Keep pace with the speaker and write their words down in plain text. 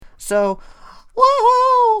So,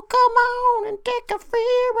 whoa, come on and take a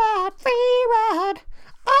free ride, free ride.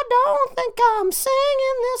 I don't think I'm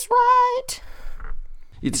singing this right.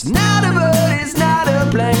 It's not a bird, it's not a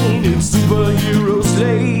plane, it's Superhero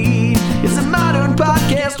Slate. It's a modern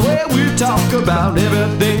podcast where we talk about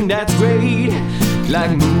everything that's great,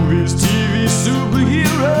 like movies, TV,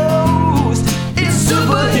 superheroes. It's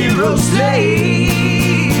Superhero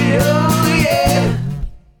Slate, oh yeah.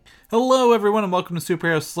 Hello everyone and welcome to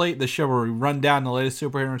Superhero Slate, the show where we run down the latest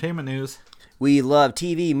superhero entertainment news. We love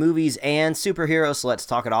TV, movies, and superheroes, so let's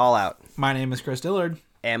talk it all out. My name is Chris Dillard.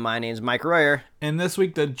 And my name's Mike Royer. And this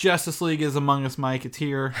week, the Justice League is among us, Mike. It's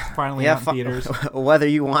here, finally out in theaters. Whether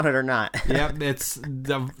you want it or not. Yep, it's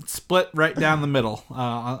split right down the middle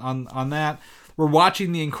on that. We're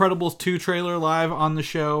watching the Incredibles 2 trailer live on the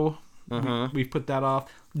show. Mm-hmm. We've put that off.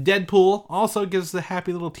 Deadpool also gives the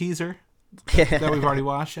happy little teaser that we've already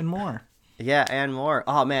watched, and more. Yeah, and more.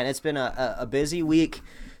 Oh, man, it's been a busy week.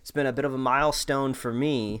 It's been a bit of a milestone for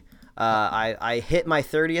me. I hit my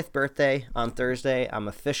 30th birthday on Thursday. I'm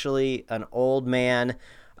officially an old man.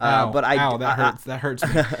 That hurts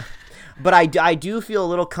me. But I do feel a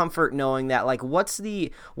little comfort knowing that, like, what's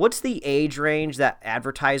the age range that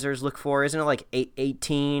advertisers look for? Isn't it like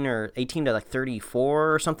 18 or 18 to like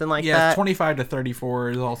 34 or something like that? Yeah, 25 to 34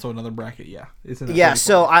 is also another bracket. Yeah, yeah.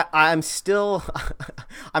 So I'm still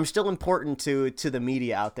important to the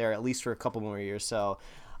media out there, at least for a couple more years. So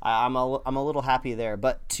I'm a little happy there.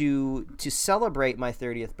 But to celebrate my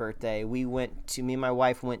 30th birthday, me and my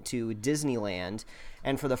wife went to Disneyland.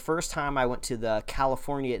 And for the first time, I went to the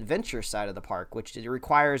California Adventure side of the park, which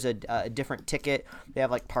requires a different ticket. They have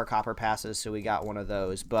like park hopper passes, so we got one of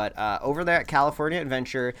those. But over there at California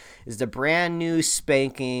Adventure is the brand new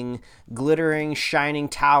spanking, glittering, shining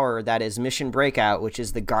tower that is Mission Breakout, which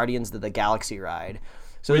is the Guardians of the Galaxy ride.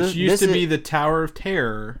 So which used to be the Tower of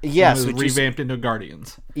Terror. Yes, and was revamped into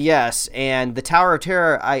Guardians. Yes, and the Tower of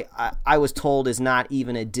Terror, I was told, is not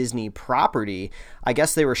even a Disney property. I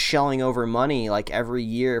guess they were shelling over money like every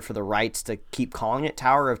year for the rights to keep calling it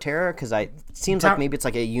Tower of Terror, because it seems like maybe it's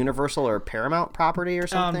like a Universal or Paramount property or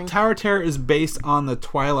something. Tower of Terror is based on the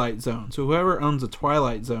Twilight Zone, so whoever owns the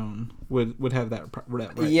Twilight Zone would have that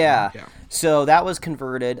right. Yeah. So that was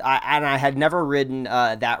converted, and I had never ridden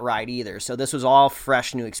that ride either, so this was all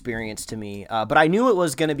fresh new experience to me. But I knew it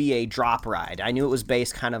was going to be a drop ride. I knew it was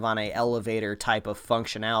based kind of on a elevator type of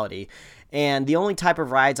functionality. And the only type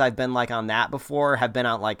of rides I've been like on that before have been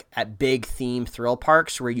out like at big theme thrill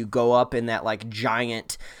parks where you go up in that like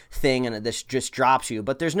giant thing and this just drops you.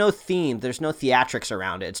 But there's no theme, there's no theatrics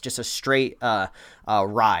around it. It's just a straight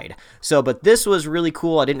ride. So, but this was really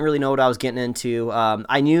cool. I didn't really know what I was getting into.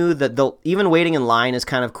 I knew that even waiting in line is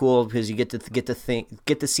kind of cool because you get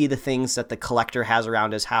to see the things that the collector has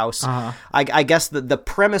around his house. Uh-huh. I guess the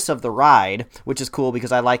premise of the ride, which is cool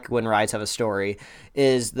because I like when rides have a story,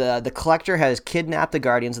 is the collector has kidnapped the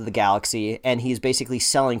Guardians of the Galaxy, and he's basically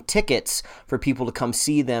selling tickets for people to come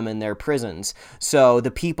see them in their prisons. So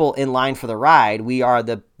the people in line for the ride, we are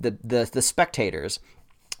the spectators.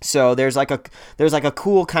 So there's like a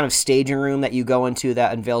cool kind of staging room that you go into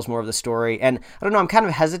that unveils more of the story. And I don't know, I'm kind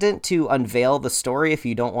of hesitant to unveil the story if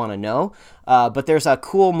you don't want to know. But there's a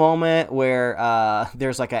cool moment where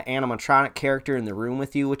there's like an animatronic character in the room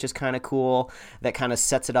with you, which is kind of cool. That kind of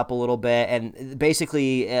sets it up a little bit. And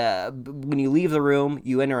basically, when you leave the room,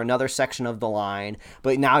 you enter another section of the line.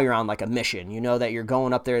 But now you're on like a mission. You know that you're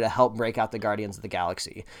going up there to help break out the Guardians of the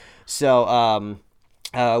Galaxy. So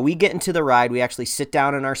we get into the ride. We actually sit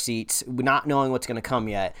down in our seats, not knowing what's going to come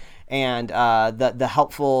yet. And the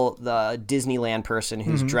helpful Disneyland person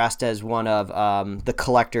who's dressed as one of the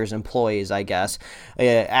collector's employees, I guess,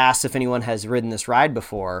 asks if anyone has ridden this ride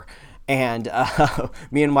before. And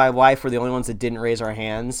me and my wife were the only ones that didn't raise our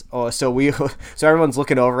hands. So everyone's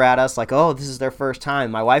looking over at us like, oh, this is their first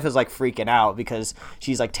time. My wife is like freaking out because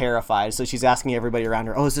she's like terrified. So she's asking everybody around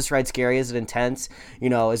her, oh, is this ride scary? Is it intense? You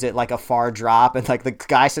know, is it like a far drop? And like the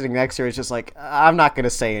guy sitting next to her is just like, I'm not going to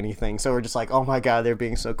say anything. So we're just like, oh my God, they're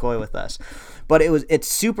being so coy with us. But it's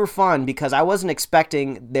super fun because I wasn't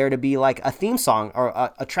expecting there to be like a theme song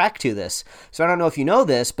or a track to this. So I don't know if you know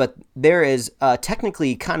this, but there is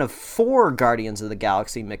technically kind of 4 Guardians of the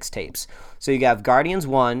Galaxy mixtapes. So you have Guardians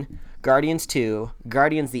 1, Guardians 2,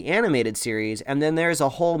 Guardians the Animated Series, and then there's a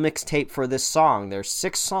whole mixtape for this song. There's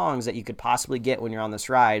 6 songs that you could possibly get when you're on this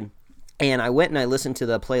ride. And I went and I listened to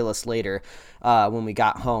the playlist later when we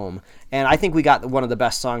got home. And I think we got one of the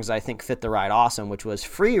best songs that I think fit the ride awesome, which was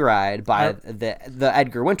Free Ride by the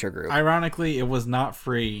Edgar Winter Group. Ironically, it was not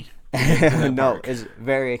free No, it's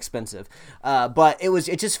very expensive. But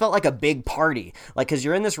it just felt like a big party. Like, cause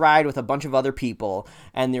you're in this ride with a bunch of other people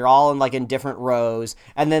and they're all in different rows.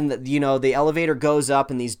 And then, the elevator goes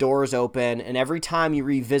up and these doors open. And every time you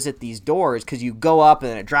revisit these doors, cause you go up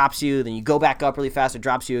and then it drops you, then you go back up really fast, it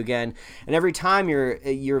drops you again. And every time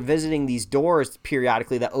you're visiting these doors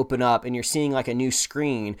periodically that open up and you're seeing like a new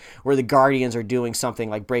screen where the Guardians are doing something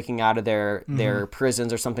like breaking out of their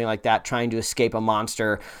prisons or something like that, trying to escape a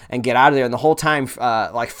monster and get out of there. And the whole time,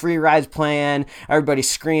 free rides playing, everybody's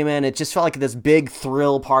screaming. It just felt like this big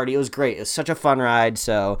thrill party. It was great. It was such a fun ride.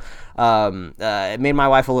 So it made my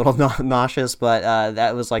wife a little nauseous, but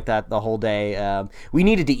that was like that the whole day. We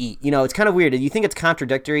needed to eat. It's kind of weird. You think it's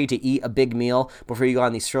contradictory to eat a big meal before you go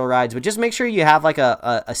on these thrill rides, but just make sure you have like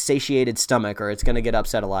a satiated stomach or it's going to get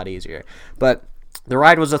upset a lot easier. But the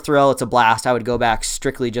ride was a thrill. It's a blast. I would go back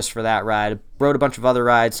strictly just for that ride. Rode a bunch of other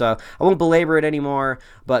rides, so I won't belabor it anymore.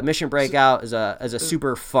 But Mission Breakout is a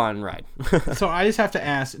super fun ride. So I just have to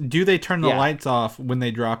ask: do they turn the lights off when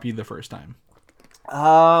they drop you the first time?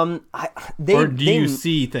 Or do you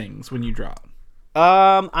see things when you drop?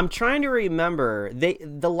 I'm trying to remember.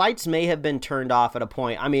 The lights may have been turned off at a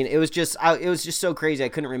point. I mean, it was just so crazy. I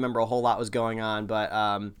couldn't remember a whole lot was going on, but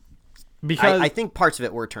because I think parts of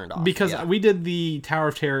it were turned off. Because we did the Tower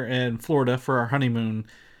of Terror in Florida for our honeymoon,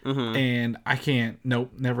 and I can't.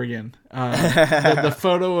 Nope, never again. The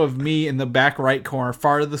photo of me in the back right corner,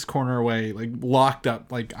 farthest corner away, like locked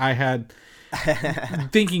up. Like I had.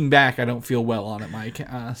 Thinking back, I don't feel well on it, Mike.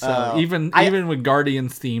 Even with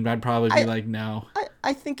Guardians themed, I'd probably be like, no.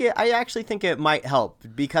 I actually think it might help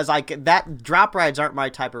because that drop rides aren't my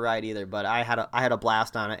type of ride either. But I had a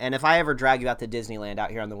blast on it, and if I ever drag you out to Disneyland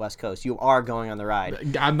out here on the West Coast, you are going on the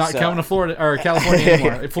ride. I'm not coming to Florida or California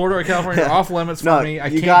anymore. Florida or California are off limits for me. I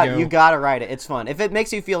can't go. You gotta ride it. It's fun. If it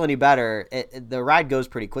makes you feel any better, the ride goes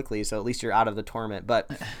pretty quickly, so at least you're out of the torment.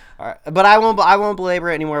 But I won't belabor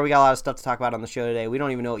it anymore. We got a lot of stuff to talk about on the show today. We don't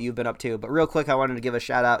even know what you've been up to. But real quick, I wanted to give a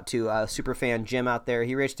shout out to superfan Jim out there.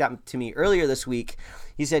 He reached out to me earlier this week.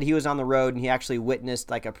 He said he was on the road and he actually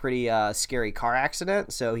witnessed like a pretty scary car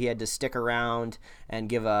accident. So he had to stick around and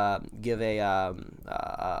give a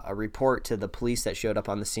report to the police that showed up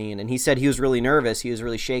on the scene. And he said he was really nervous. He was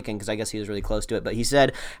really shaken because I guess he was really close to it. But he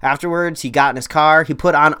said afterwards he got in his car, he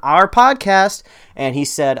put on our podcast, and he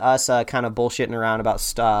said us kind of bullshitting around about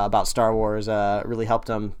Star Wars really helped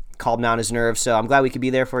him calm down his nerves. So I'm glad we could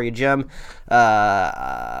be there for you, Jim.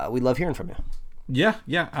 We love hearing from you. Yeah.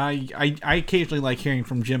 I occasionally like hearing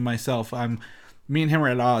from Jim myself. Me and him are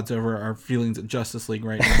at odds over our feelings at Justice League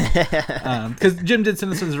right now. Because Jim did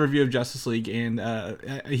send us his review of Justice League, and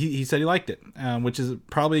he said he liked it, which is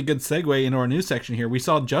probably a good segue into our news section here. We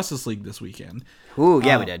saw Justice League this weekend. Ooh,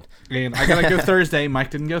 yeah, we did. And I got to go Thursday.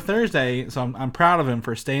 Mike didn't go Thursday, so I'm proud of him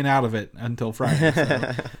for staying out of it until Friday.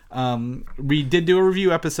 So, we did do a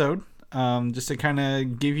review episode just to kind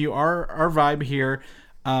of give you our vibe here.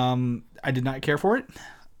 I did not care for it.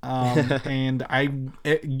 And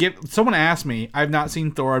someone asked me, I've not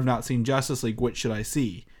seen Thor, I've not seen Justice League, which should I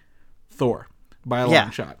see? Thor, by a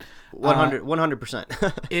long shot.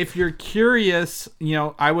 100%. If you're curious,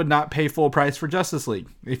 I would not pay full price for Justice League.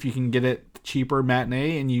 If you can get it cheaper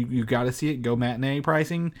matinee and you got to see it, go matinee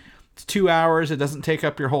pricing. It's 2 hours. It doesn't take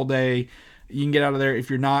up your whole day. You can get out of there. If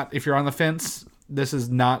you're on the fence, this is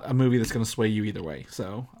not a movie that's going to sway you either way.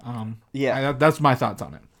 So, that's my thoughts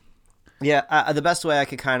on it. Yeah, the best way I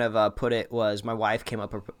could kind of put it was my wife came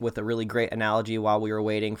up with a really great analogy while we were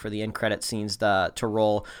waiting for the end credit scenes to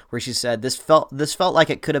roll, where she said this felt like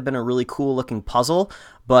it could have been a really cool looking puzzle,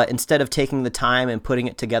 but instead of taking the time and putting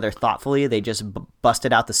it together thoughtfully, they just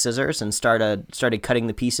busted out the scissors and started cutting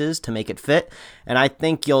the pieces to make it fit. And I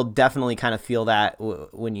think you'll definitely kind of feel that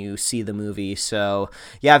when you see the movie. So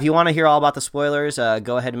yeah, if you want to hear all about the spoilers,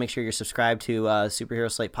 go ahead and make sure you're subscribed to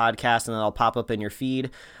Superhero Slate Podcast, and then I'll pop up in your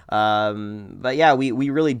feed. But yeah, we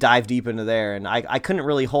really dive deep into there, and I couldn't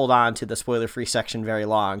really hold on to the spoiler-free section very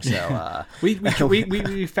long. So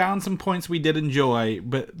we found some points we did enjoy,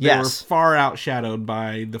 but they were far outshadowed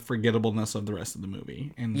by the forgettableness of the rest of the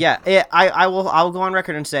movie. And I will go on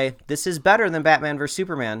record and say this is better than Batman vs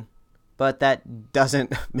Superman, but that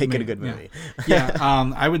doesn't make it a good movie.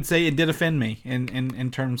 I would say it did offend me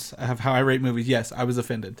in terms of how I rate movies. Yes, I was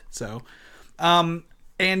offended. So. And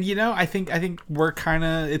I think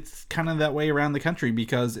it's kind of that way around the country,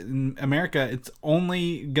 because in America it's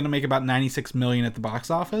only going to make about $96 million at the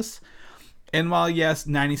box office. And while yes,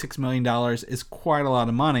 $96 million is quite a lot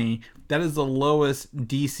of money, that is the lowest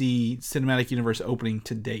DC Cinematic Universe opening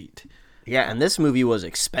to date. Yeah, and this movie was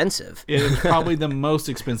expensive. It was probably the most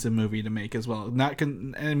expensive movie to make as well.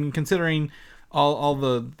 Considering all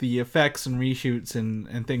the effects and reshoots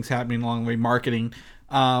and things happening along the way, marketing.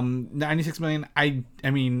 96 million. I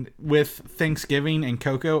mean, with Thanksgiving and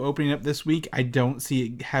Coco opening up this week, I don't see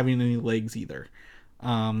it having any legs either.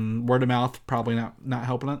 Word of mouth probably not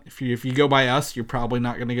helping it. If you go by us, you're probably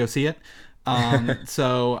not going to go see it.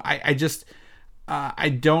 So I just I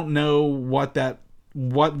don't know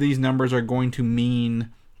what these numbers are going to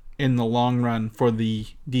mean in the long run for the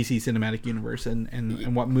DC cinematic universe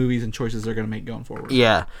and what movies and choices they're going to make going forward.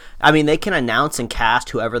 Yeah. I mean, they can announce and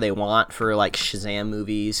cast whoever they want for like Shazam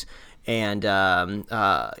movies and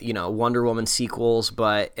Wonder Woman sequels,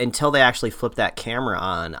 but until they actually flip that camera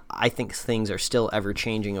on, I think things are still ever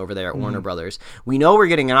changing over there at Warner Brothers. We know we're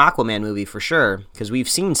getting an Aquaman movie for sure because we've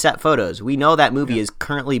seen set photos. We know that movie is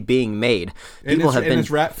currently being made.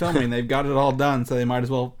 It's rat filming. They've got it all done, so they might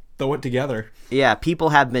as well throw it together. Yeah, people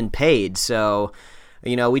have been paid, so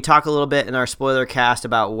we talk a little bit in our spoiler cast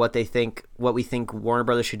about what we think Warner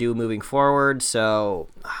Brothers should do moving forward. So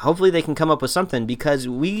hopefully they can come up with something because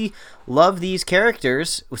we love these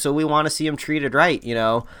characters, so we want to see them treated right.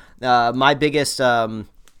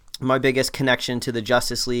 My biggest connection to the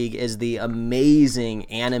Justice League is the amazing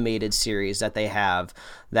animated series that they have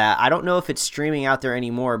that I don't know if it's streaming out there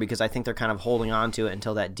anymore because I think they're kind of holding on to it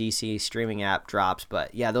until that DC streaming app drops.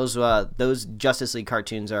 But yeah, those Justice League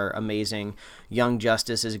cartoons are amazing. Young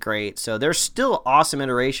Justice is great. So there's still awesome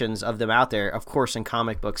iterations of them out there, of course, in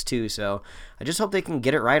comic books too. So I just hope they can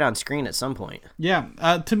get it right on screen at some point. Yeah.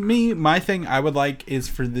 To me, my thing I would like is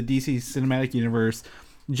for the DC cinematic universe,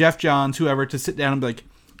 Jeff Johns, whoever, to sit down and be like,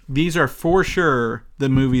 these are for sure the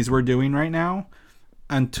movies we're doing right now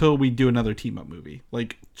until we do another team-up movie.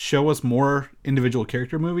 Like, show us more individual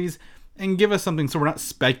character movies and give us something so we're not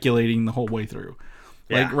speculating the whole way through.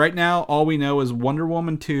 Yeah. Like, right now, all we know is Wonder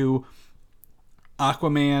Woman 2,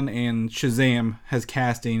 Aquaman, and Shazam has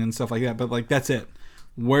casting and stuff like that. But, like, that's it.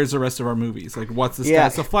 Where's the rest of our movies? Like, what's the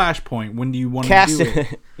status of Flashpoint? When do you want to do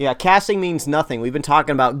it? Yeah, casting means nothing. We've been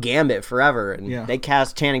talking about Gambit forever, and they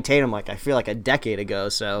cast Channing Tatum I feel like a decade ago,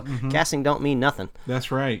 so casting don't mean nothing.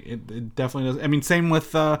 That's right. It definitely does. I mean, same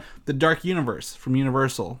with the Dark Universe from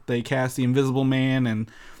Universal. They cast the Invisible Man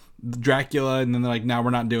and Dracula, and then they're like, no, we're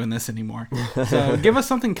not doing this anymore. So give us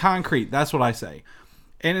something concrete. That's what I say.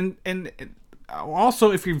 And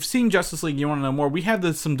also, if you've seen Justice League, you want to know more, we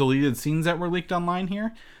have some deleted scenes that were leaked online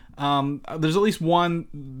here. There's at least one.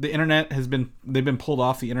 The internet they've been pulled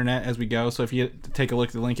off the internet as we go. So if you take a look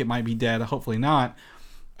at the link, it might be dead. Hopefully not.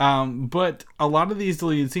 But a lot of these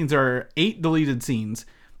deleted scenes are 8 deleted scenes,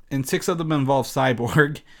 and 6 of them involve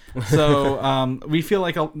Cyborg. So we feel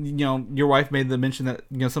like your wife made the mention that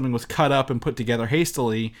something was cut up and put together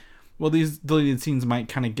hastily. Well, these deleted scenes might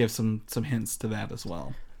kind of give some hints to that as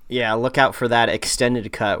well. Yeah, look out for that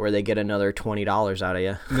extended cut where they get another $20 out of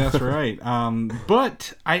you. That's right.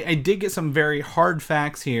 But I did get some very hard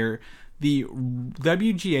facts here. The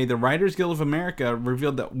WGA, the Writers Guild of America,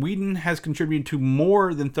 revealed that Whedon has contributed to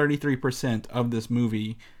more than 33% of this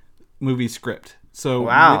movie script. So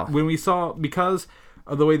wow. When we saw, because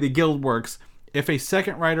of the way the guild works, if a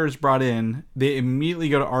second writer is brought in, they immediately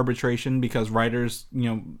go to arbitration because writers,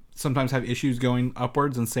 sometimes have issues going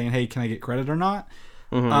upwards and saying, hey, can I get credit or not?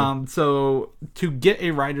 Mm-hmm. So to get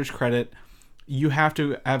a writer's credit, you have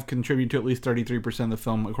to have contributed to at least 33% of the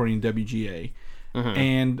film, according to WGA. Mm-hmm.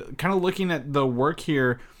 And kind of looking at the work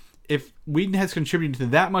here, if Whedon has contributed to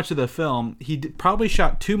that much of the film, he probably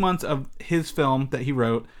shot 2 months of his film that he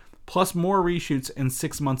wrote, plus more reshoots and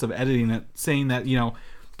 6 months of editing it, saying that,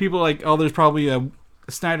 people are like, oh, there's probably a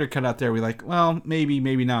Snyder cut out there. We're like, well,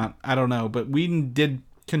 maybe not. I don't know. But Whedon did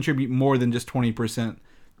contribute more than just 20%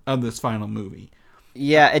 of this final movie.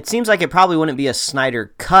 Yeah, it seems like it probably wouldn't be a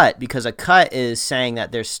Snyder cut because a cut is saying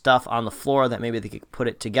that there's stuff on the floor that maybe they could put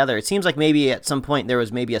it together. It seems like maybe at some point there was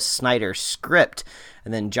maybe a Snyder script,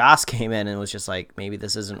 and then Joss came in and was just like, maybe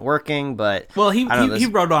this isn't working. But well, he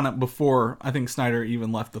wrote on it before I think Snyder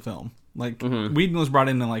even left the film. Like Whedon was brought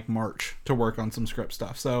in like March to work on some script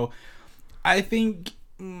stuff. So I think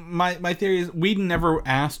my theory is Whedon never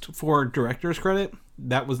asked for director's credit.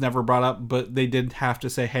 That was never brought up, but they did have to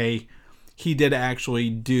say, hey, he did actually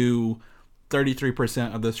do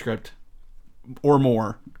 33% of the script or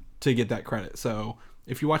more to get that credit. So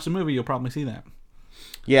if you watch the movie, you'll probably see that.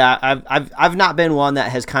 Yeah, I've not been one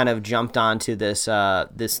that has kind of jumped onto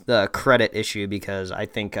the credit issue because I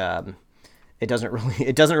think it doesn't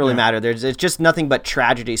really matter. It's just nothing but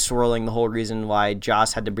tragedy swirling the whole reason why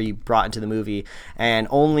Joss had to be brought into the movie, and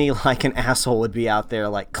only like an asshole would be out there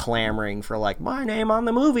like clamoring for like my name on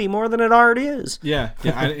the movie more than it already is. Yeah.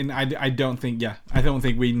 I don't think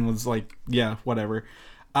Whedon was like, yeah, whatever.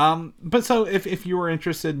 But so if you were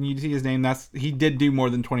interested and you see his name, he did do more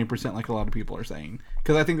than 20%, like a lot of people are saying,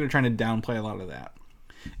 because I think they're trying to downplay a lot of that.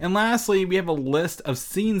 And lastly, we have a list of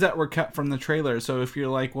scenes that were cut from the trailer. So if you're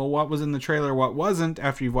like, well, what was in the trailer, what wasn't,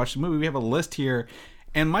 after you've watched the movie, we have a list here.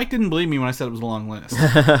 And Mike didn't believe me when I said it was a long list.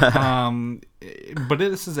 But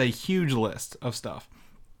this is a huge list of stuff.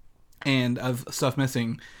 And of stuff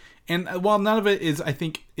missing. And while none of it is, I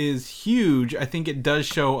think, is huge, I think it does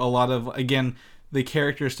show a lot of, again, the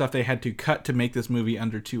character stuff they had to cut to make this movie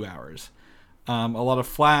under 2 hours. A lot of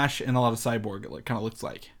Flash and a lot of Cyborg, it kind of looks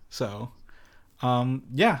like. So,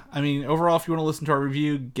 yeah. I mean, overall, if you want to listen to our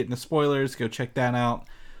review, get into spoilers, go check that out.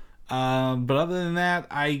 But other than that,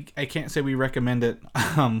 I can't say we recommend it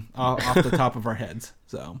off the top of our heads.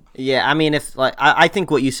 So yeah, I mean, if like I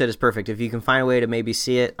think what you said is perfect. If you can find a way to maybe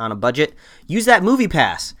see it on a budget, use that Movie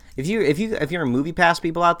Pass. If you're a Movie Pass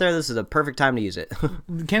people out there, this is a perfect time to use it.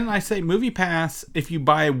 Can I say Movie Pass? If you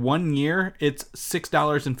buy 1 year, it's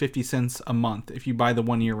 $6.50 a month. If you buy the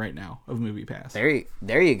 1 year right now of Movie Pass,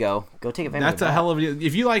 there you go. Go take advantage. That's a hell of a deal.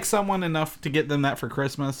 If you like someone enough to get them that for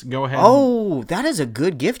Christmas, go ahead. Oh, that is a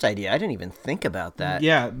good gift idea. I didn't even think about that.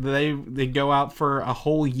 Yeah, they go out for a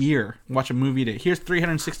whole year, watch a movie day. Here's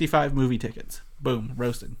 365 movie tickets. Boom,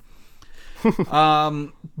 roasted.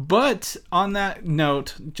 But on that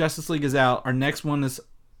note, Justice League is out. Our next one is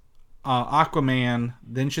Aquaman,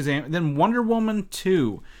 then Shazam, then Wonder Woman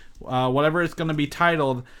 2. Whatever it's going to be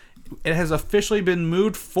titled. It has officially been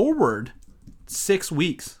moved forward 6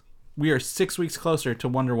 weeks. We are 6 weeks closer to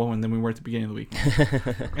Wonder Woman than we were at the beginning of the week.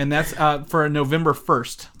 And that's for November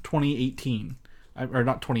 1st, 2018. Or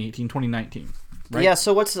not 2018, 2019. Right? Yeah,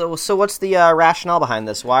 so what's the rationale behind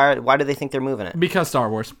this? Why do they think they're moving it? Because Star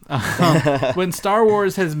Wars. When Star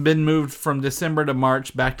Wars has been moved from December to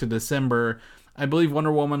March back to December, I believe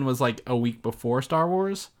Wonder Woman was like a week before Star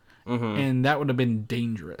Wars, and that would have been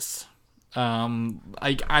dangerous.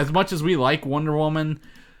 Like as much as we like Wonder Woman,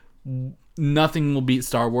 nothing will beat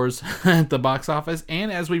Star Wars at the box office.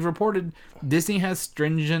 And as we've reported, Disney has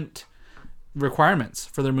stringent requirements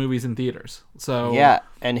for their movies in theaters. So yeah,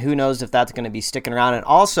 and who knows if that's going to be sticking around. And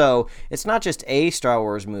also, it's not just a Star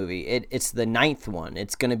Wars movie, it's the 9th one.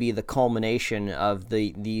 It's going to be the culmination of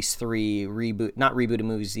these three not rebooted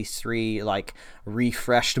movies, these three like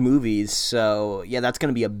refreshed movies. So yeah, that's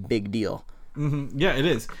going to be a big deal. Mm-hmm. Yeah, it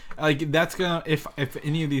is. Like that's gonna if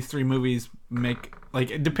any of these three movies make,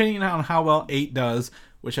 like, depending on how well 8 does,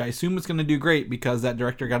 which I assume it's going to do great because that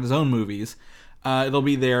director got his own movies. It'll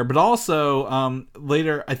be there. But also,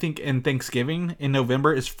 later, I think in Thanksgiving, in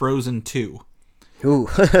November, is Frozen 2. Ooh.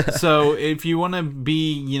 So if you want to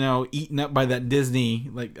be, eaten up by that Disney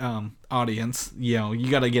audience, you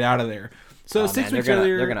got to get out of there. So 6 weeks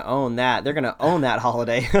earlier... They're going to own that. They're going to own that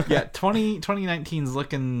holiday. Yeah, 2019 is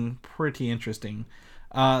looking pretty interesting.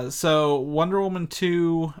 So Wonder Woman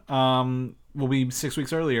 2 will be 6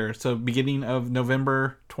 weeks earlier. So beginning of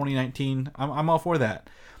November 2019. I'm all for that.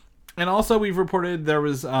 And also, we've reported there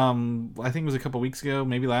was, I think it was a couple weeks ago,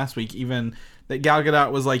 maybe last week even, that Gal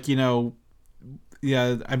Gadot was like,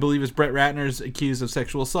 yeah, I believe it's Brett Ratner's accused of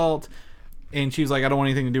sexual assault, and she was like, I don't want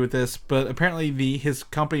anything to do with this. But apparently, his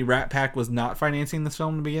company Rat Pack was not financing this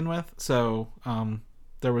film to begin with, so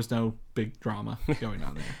there was no big drama going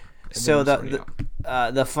on there. So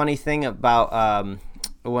the funny thing about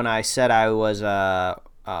when I said I was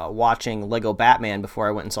watching Lego Batman before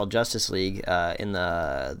I went and saw Justice League in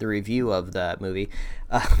the review of that movie,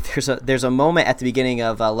 there's a moment at the beginning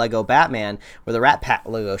of Lego Batman where the Rat Pack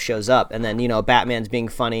logo shows up, and then Batman's being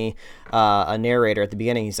funny, a narrator at the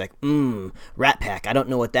beginning, he's like, Rat Pack, I don't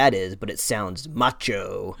know what that is, but it sounds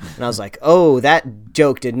macho. And I was like, oh, that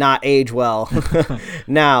joke did not age well.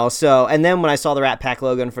 Now, so, and then when I saw the Rat Pack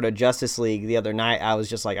logo in front of Justice League the other night, I was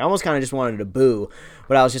just like, I almost kind of just wanted to boo,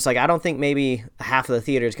 but I was just like, I don't think maybe half of the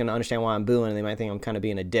theater is going to understand why I'm booing, and they might think I'm kind of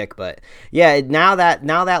being a dick. But yeah, now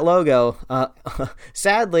that logo,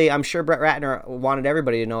 sadly, I'm sure Brett Ratner wanted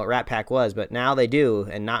everybody to know what Rat Pack was, but now they do,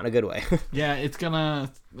 and not in a good way. Yeah,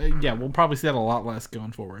 we'll probably see that a lot less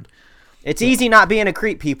going forward. It's easy not being a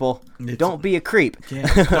creep, people. Don't be a creep.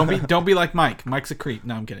 Yeah, don't be like Mike. Mike's a creep.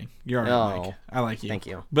 No, I'm kidding. You're all right, Mike. I like you. Thank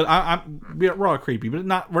you. But we're all creepy,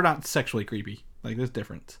 but we're not sexually creepy. Like, there's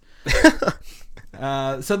difference.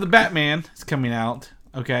 So the Batman is coming out.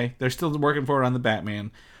 Okay, they're still working forward on the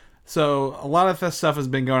Batman. So a lot of this stuff has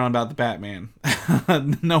been going on about the Batman.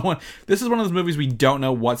 This is one of those movies we don't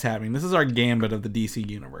know what's happening. This is our gambit of the DC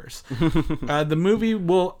universe. The movie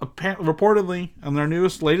will reportedly, on their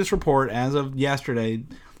latest report as of yesterday,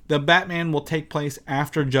 the Batman will take place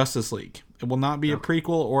after Justice League. It will not be a prequel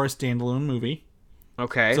or a standalone movie.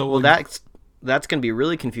 Okay. So That's going to be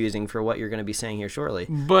really confusing for what you're going to be saying here shortly.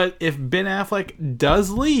 But if Ben Affleck does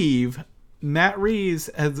leave, Matt Reeves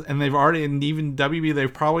and they've already, and even WB,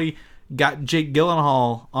 they've probably got Jake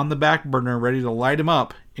Gyllenhaal on the back burner ready to light him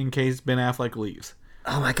up in case Ben Affleck leaves.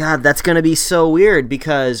 Oh my God, that's going to be so weird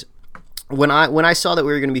because when I saw that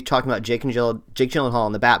we were going to be talking about Jake Gyllenhaal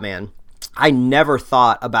and the Batman, I never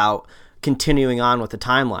thought about continuing on with the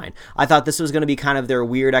timeline. I thought this was going to be kind of their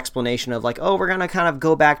weird explanation of like, oh, we're going to kind of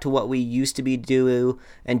go back to what we used to be do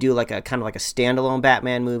and do like a kind of like a standalone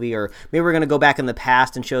Batman movie, or maybe we're going to go back in the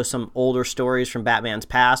past and show some older stories from Batman's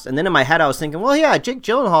past. And then in my head I was thinking, well, yeah, Jake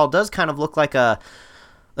Gyllenhaal does kind of look like a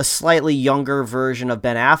slightly younger version of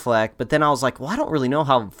Ben Affleck, but then I was like, well, I don't really know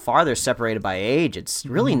how far they're separated by age. It's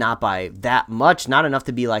really not by that much, not enough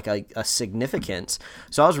to be like a significance.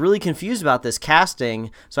 So I was really confused about this casting.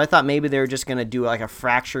 So I thought maybe they were just going to do like a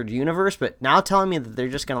fractured universe, but now telling me that they're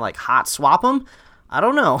just going to like hot swap them, I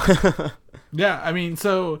don't know. Yeah, I mean,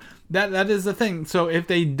 so that is the thing. So if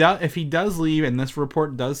he does leave and this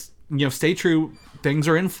report does, stay true, things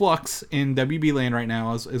are in flux in WB land right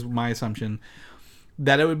now is my assumption.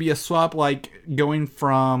 That it would be a swap like going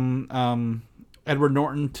from Edward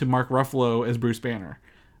Norton to Mark Ruffalo as Bruce Banner.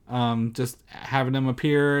 Just having him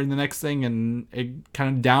appear in the next thing and it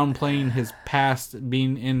kind of downplaying his past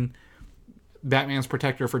being in Batman's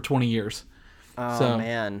protector for 20 years. Oh,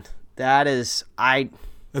 man. That is...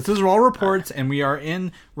 This is all reports, and we are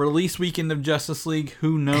in release weekend of Justice League.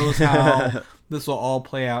 Who knows how this will all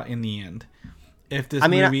play out in the end. If this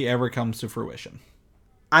movie ever comes to fruition.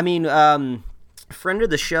 I mean... friend of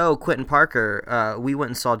the show, Quentin Parker, we went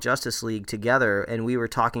and saw Justice League together, and we were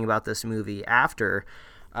talking about this movie after,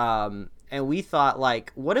 and we thought,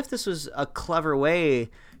 like, what if this was a clever way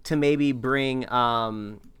to maybe bring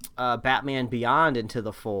Batman Beyond into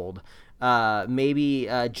the fold? Maybe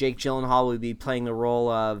Jake Gyllenhaal would be playing the role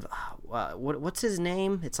of, what's his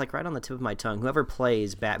name? It's like right on the tip of my tongue. Whoever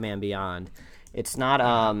plays Batman Beyond. It's not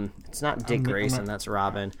Dick Grayson. That's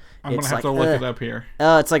Robin. I'm going to have to look it up here.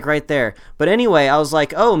 It's like right there. But anyway, I was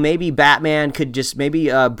like, oh, maybe Batman could just,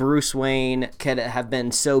 Bruce Wayne could have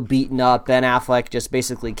been so beaten up. Ben Affleck just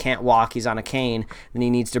basically can't walk. He's on a cane. And he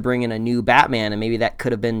needs to bring in a new Batman. And maybe that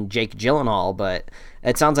could have been Jake Gyllenhaal. But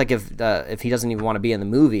it sounds like if he doesn't even want to be in the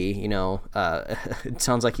movie, it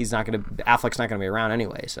sounds like Affleck's not going to be around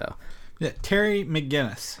anyway. So yeah, Terry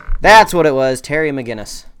McGinnis. That's what it was. Terry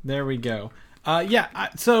McGinnis. There we go.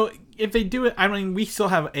 So if they do it, I mean, we still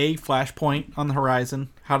have a Flashpoint on the horizon.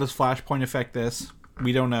 How does Flashpoint affect this?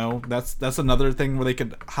 We don't know. That's another thing where they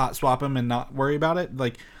could hot swap him and not worry about it.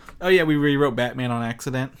 Like, oh yeah, we rewrote Batman on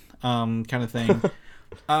accident, kind of thing.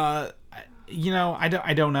 I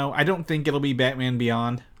don't know. I don't think it'll be Batman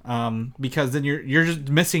Beyond, because then you're just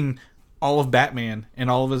missing all of Batman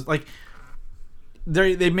and all of his like.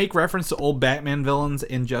 They make reference to old Batman villains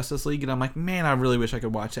in Justice League, and I'm like, man, I really wish I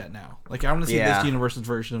could watch that now. Like, I want to see this universe's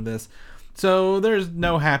version of this. So there's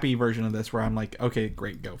no happy version of this where I'm like, okay,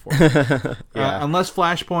 great, go for it. Unless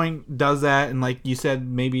Flashpoint does that, and like you said,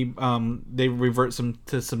 maybe they revert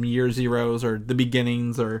to some year zeros or the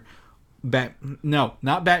beginnings or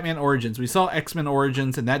not Batman Origins. We saw X-Men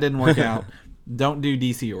Origins, and that didn't work out. Don't do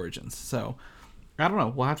DC Origins. So I don't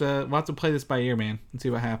know. We'll have to play this by ear, man, and see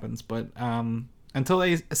what happens. But until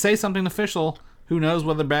they say something official, who knows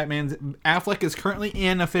whether Affleck is currently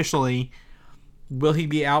in officially. Will he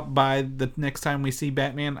be out by the next time we see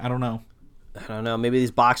Batman? I don't know. Maybe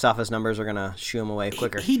these box office numbers are going to shoo him away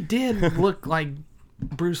quicker. He did look like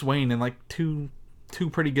Bruce Wayne in like two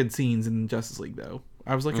pretty good scenes in Justice League, though.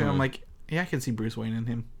 I was looking at him like, yeah, I can see Bruce Wayne in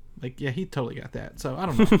him. Like, yeah, he totally got that. So, I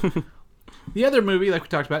don't know. The other movie, like we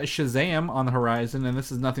talked about, is Shazam on the horizon, and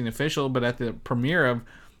this is nothing official, but at the premiere of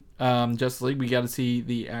Justice League, we got to see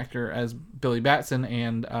the actor as Billy Batson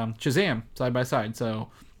and Shazam side by side. So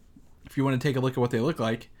if you want to take a look at what they look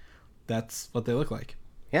like, that's what they look like.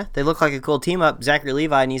 Yeah, they look like a cool team up. Zachary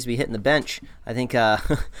Levi needs to be hitting the bench. I think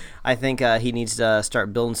he needs to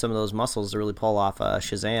start building some of those muscles to really pull off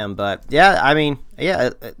Shazam. But yeah,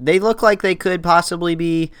 they look like they could possibly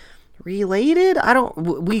be related.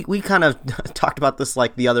 We kind of talked about this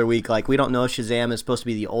like the other week. Like, we don't know if Shazam is supposed to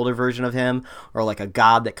be the older version of him or like a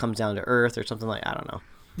god that comes down to Earth or something like. I don't know.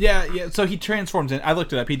 Yeah. So he transforms in. I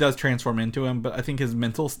looked it up. He does transform into him, but I think his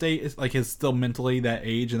mental state is like his still mentally that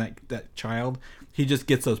age and that child. He just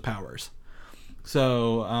gets those powers.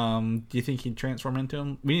 So, do you think he'd transform into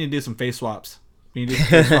him? We need to do some face swaps. We need to do some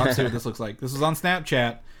face swaps. See what this looks like. This is on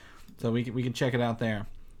Snapchat, so we can check it out there.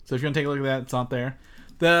 So if you want to take a look at that, it's out there.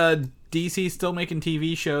 The DC still making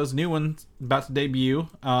TV shows. New one's about to debut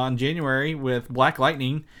in January with Black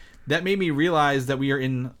Lightning. That made me realize that we are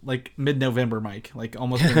in like mid-November, Mike. Like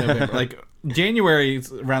almost mid-November. Like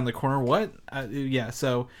January's around the corner. What?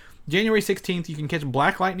 So January 16th, you can catch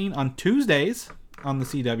Black Lightning on Tuesdays on the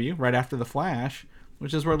CW, right after The Flash,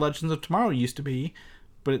 which is where Legends of Tomorrow used to be,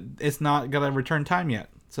 but it's not got a return time yet.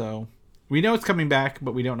 So we know it's coming back,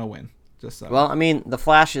 but we don't know when. Just so. Well, I mean, The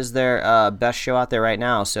Flash is their best show out there right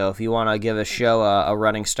now, so if you want to give a show a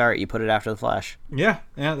running start, you put it after The Flash. Yeah,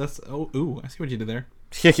 that's... I see what you did there.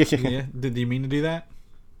 Yeah, did you mean to do that?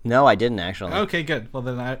 No, I didn't, actually. Okay, good. Well,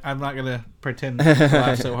 then I'm not going to pretend to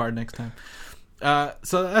laugh so hard next time.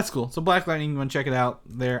 So that's cool. So Black Lightning, you want to check it out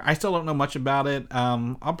there. I still don't know much about it.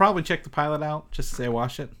 I'll probably check the pilot out just to say I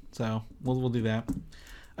watched it. So we'll do that.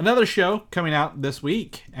 Another show coming out this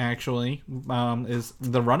week, actually, is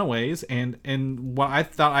The Runaways. And what I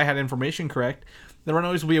thought I had information correct, The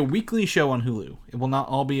Runaways will be a weekly show on Hulu. It will not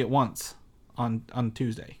all be at once on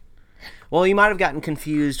Tuesday. Well, you might have gotten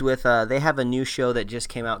confused with, they have a new show that just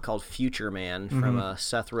came out called Future Man from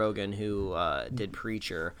Seth Rogen, who did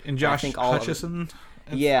Preacher. And Josh Hutcherson.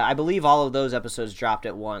 Yeah, I believe all of those episodes dropped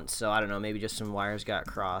at once, so I don't know, maybe just some wires got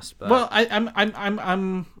crossed. But well,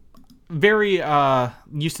 I'm very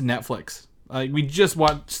used to Netflix. We just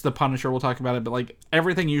watched The Punisher, we'll talk about it, but like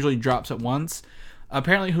everything usually drops at once.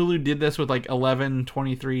 Apparently Hulu did this with like 11,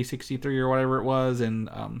 23, 63 or whatever it was, and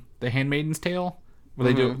The Handmaid's Tale.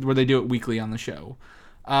 Where they do it weekly on the show.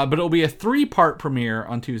 But it'll be a 3-part premiere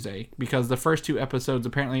on Tuesday because the first 2 episodes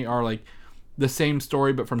apparently are like the same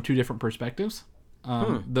story but from 2 different perspectives.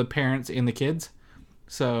 The parents and the kids.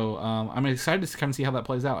 So I'm excited to kind of see how that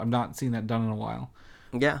plays out. I've not seen that done in a while.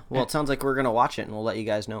 Yeah, well, it sounds like we're going to watch it and we'll let you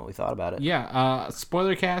guys know what we thought about it. Yeah,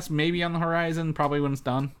 spoiler cast maybe on the horizon, probably when it's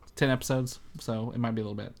done. 10 episodes, so it might be a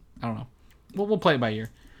little bit. I don't know. We'll play it by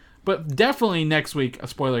ear. But definitely next week, a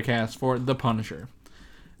spoiler cast for The Punisher.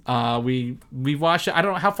 We watched it. I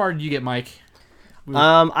don't know, how far did you get, Mike?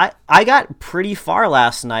 I got pretty far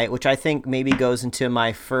last night, which I think maybe goes into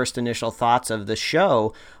my first initial thoughts of the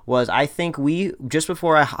show. Was I think just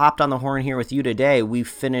before I hopped on the horn here with you today, we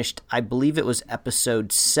finished, I believe it was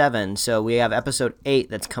episode 7, so we have episode 8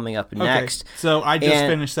 that's coming up next. So I just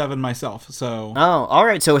finished 7 myself. So all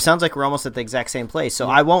right. So it sounds like we're almost at the exact same place. So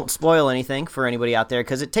I won't spoil anything for anybody out there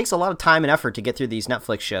because it takes a lot of time and effort to get through these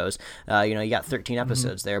Netflix shows. You got 13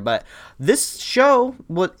 episodes there, but this show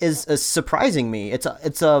is surprising me. It's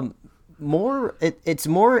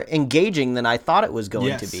more engaging than I thought it was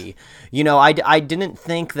going to be. I didn't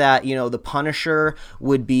think that, the Punisher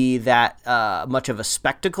would be that much of a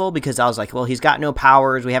spectacle because I was like, well, he's got no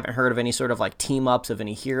powers. We haven't heard of any sort of like team ups of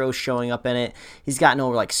any heroes showing up in it. He's got no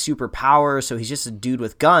like superpowers, so he's just a dude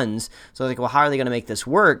with guns. So I was like, well, how are they going to make this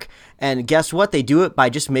work? And guess what? They do it by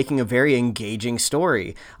just making a very engaging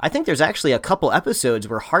story. I think there's actually a couple episodes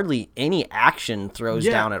where hardly any action throws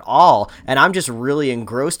down at all, and I'm just really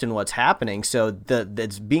engrossed in what's happening. So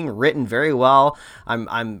it's being written very well.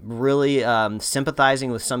 I'm really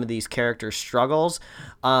sympathizing with some of these characters' struggles.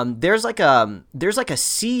 There's like a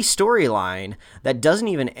C storyline that doesn't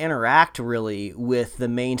even interact really with the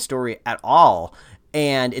main story at all.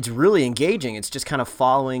 And it's really engaging. It's just kind of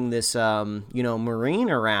following this, Marine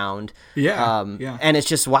around. And it's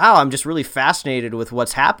just, wow, I'm just really fascinated with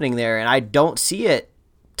what's happening there. And I don't see it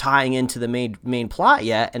tying into the main plot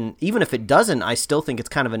yet. And even if it doesn't, I still think it's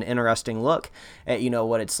kind of an interesting look at,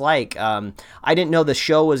 what it's like. I didn't know the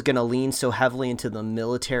show was going to lean so heavily into the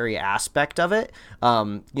military aspect of it.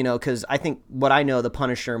 Because I think what I know the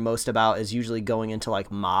Punisher most about is usually going into like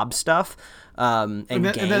mob stuff. And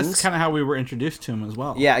that's kind of how we were introduced to him as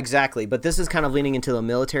well. Yeah, exactly. But this is kind of leaning into the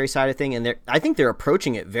military side of thing, and I think they're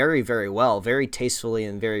approaching it very, very well, very tastefully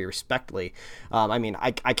and very respectfully.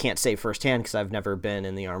 I can't say firsthand because I've never been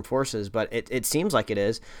in the armed forces, but it seems like it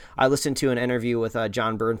is. I listened to an interview with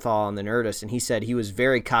John Bernthal on The Nerdist, and he said he was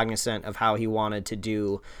very cognizant of how he wanted to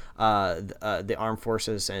do the armed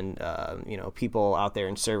forces and people out there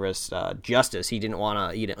in service justice. He didn't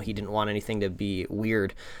want anything to be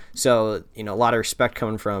weird. So a lot of respect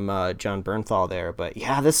coming from John Bernthal there. But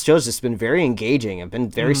yeah, this show's just been very engaging. I've been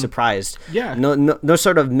very surprised. Yeah, no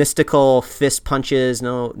sort of mystical fist punches,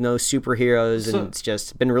 no superheroes, and it's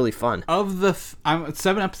just been really fun. Of the I'm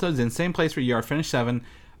 7 episodes in, same place where you are, finished 7.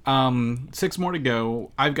 6 more to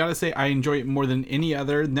go. I've got to say I enjoy it more than any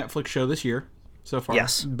other Netflix show this year so far.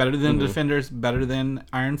 Yes. Better than Defenders, better than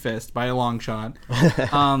Iron Fist by a long shot.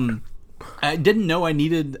 I didn't know I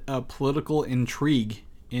needed a political intrigue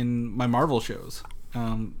in my Marvel shows.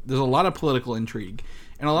 There's a lot of political intrigue.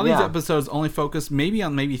 And a lot of these episodes only focus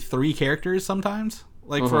maybe 3 characters sometimes.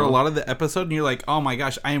 Like for a lot of the episode, and you're like, oh my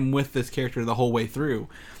gosh, I am with this character the whole way through.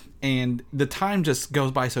 And the time just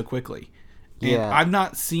goes by so quickly. And Yeah. I've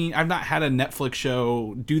not had a Netflix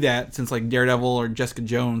show do that since like Daredevil or Jessica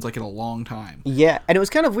Jones, like in a long time. Yeah, and it was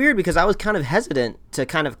kind of weird because I was kind of hesitant to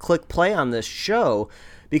kind of click play on this show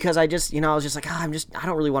because I just, I was just like, I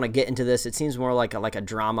don't really want to get into this. It seems more like a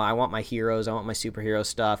drama. I want my heroes. I want my superhero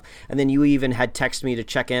stuff. And then you even had texted me to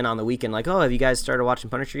check in on the weekend, like, oh, have you guys started watching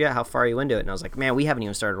Punisher yet? How far are you into it? And I was like, man, we haven't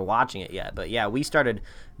even started watching it yet. But yeah, we started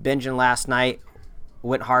binging last night.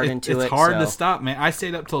 Went hard into it. It's hard to stop, man. I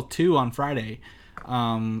stayed up till 2 on Friday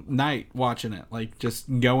night watching it, like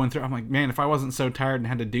just going through. I'm like, man, if I wasn't so tired and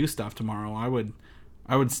had to do stuff tomorrow, I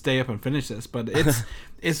would stay up and finish this. But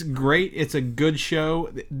it's great. It's a good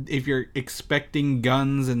show. If you're expecting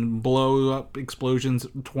guns and blow up explosions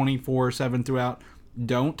 24/7 throughout,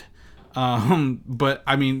 don't. But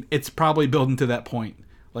I mean, it's probably building to that point.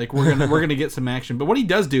 Like we're gonna get some action. But what he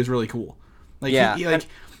does do is really cool. Like yeah.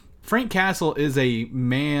 Frank Castle is a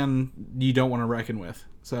man you don't want to reckon with.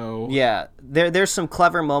 So yeah, there's some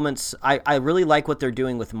clever moments. I really like what they're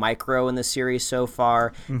doing with Micro in the series so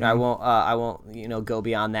far. Mm-hmm. I won't go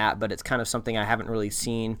beyond that, but it's kind of something I haven't really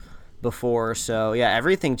seen before. So yeah,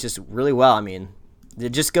 everything just really well. I mean, it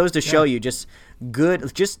just goes to show you just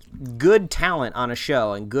good talent on a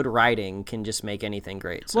show and good writing can just make anything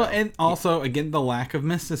great. So. Well, and also again the lack of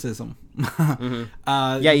mysticism.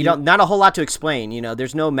 Mm-hmm. Not a whole lot to explain.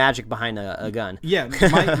 There's no magic behind a gun. Yeah,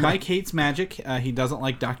 Mike hates magic. He doesn't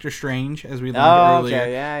like Doctor Strange, as we learned earlier.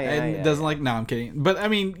 Okay. Yeah, doesn't like. No, I'm kidding. But I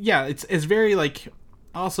mean, yeah, it's very like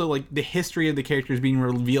also like the history of the characters being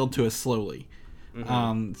revealed to us slowly.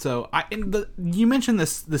 Mm-hmm. You mentioned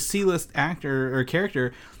the C-list actor or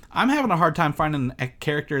character. I'm having a hard time finding a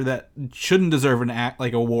character that shouldn't deserve an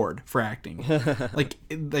award for acting. like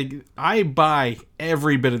I buy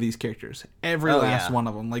every bit of these characters, every last one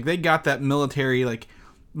of them. Like they got that military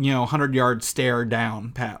 100-yard stare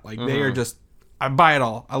down pat. Like they are just. I buy it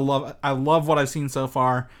all. I love what I've seen so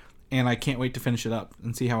far. And I can't wait to finish it up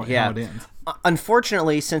and see how it ends.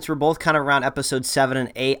 Unfortunately, since we're both kind of around episode 7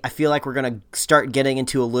 and 8, I feel like we're going to start getting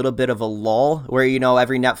into a little bit of a lull where,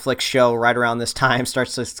 every Netflix show right around this time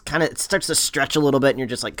starts to stretch a little bit and you're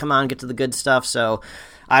just like, come on, get to the good stuff. So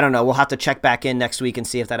I don't know. We'll have to check back in next week and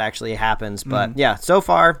see if that actually happens. But yeah, so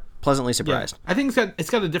far, pleasantly surprised. Yeah. I think it's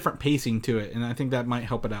got a different pacing to it, and I think that might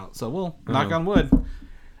help it out. So we'll knock on wood.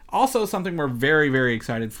 Also, something we're very, very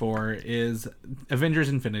excited for is Avengers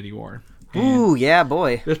Infinity War. And ooh, yeah,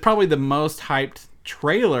 boy. There's probably the most hyped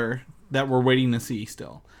trailer that we're waiting to see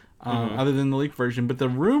still, other than the leaked version. But the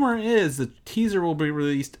rumor is the teaser will be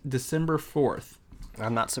released December 4th.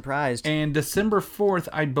 I'm not surprised. And December 4th,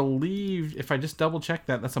 I believe, if I just double check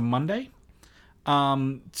that's a Monday.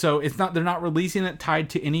 So they're not releasing it tied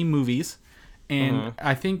to any movies. And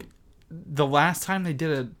I think the last time they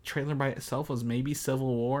did a trailer by itself was maybe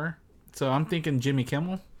Civil War. So I'm thinking Jimmy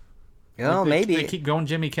Kimmel. Oh, maybe. They keep going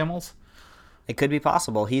Jimmy Kimmels. It could be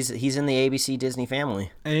possible. He's in the ABC Disney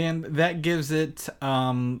family. And that gives it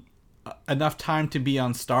enough time to be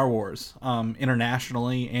on Star Wars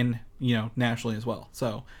internationally and, nationally as well.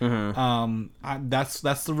 So that's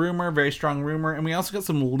the rumor, very strong rumor. And we also got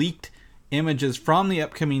some leaked images from the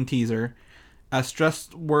upcoming teaser.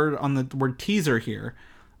 Stressed word on the word teaser here.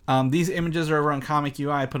 These images are over on Comic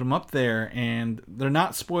UI. I put them up there, and they're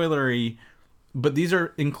not spoilery, but these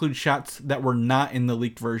include shots that were not in the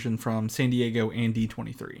leaked version from San Diego and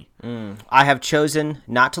D23. I have chosen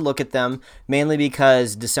not to look at them, mainly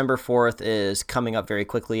because December 4th is coming up very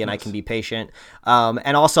quickly, and I can be patient.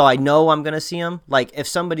 And also, I know I'm going to see them. Like, if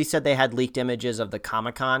somebody said they had leaked images of the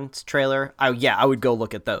Comic-Con trailer, I would go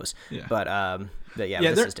look at those. Yeah. But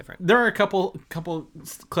this is different. There are a couple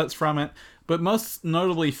clips from it. But most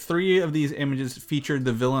notably, 3 of these images featured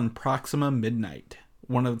the villain Proxima Midnight,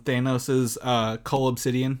 one of Thanos' Cull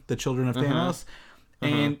Obsidian, the children of Thanos.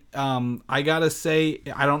 And I gotta say,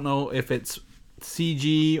 I don't know if it's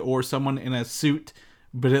CG or someone in a suit,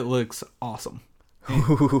 but it looks awesome.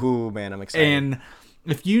 Ooh, man, I'm excited. And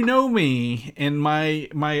if you know me and my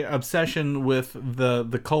obsession with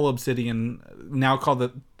the Cull Obsidian, now called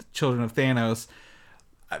the Children of Thanos,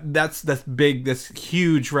 that's big. That's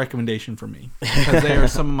huge recommendation for me because they are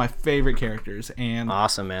some of my favorite characters. And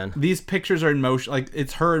awesome, man. These pictures are in motion, like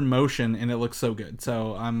it's her in motion, and it looks so good.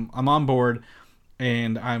 So I'm on board,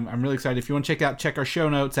 and I'm really excited. If you want to check our show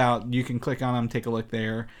notes out, you can click on them, take a look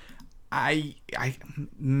there.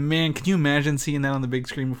 Man, can you imagine seeing that on the big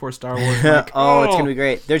screen before Star Wars? Like, it's gonna be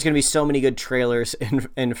great. There's gonna be so many good trailers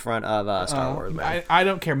in front of Star Wars, man. I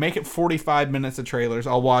don't care. Make it 45 minutes of trailers.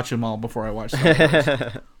 I'll watch them all before I watch Star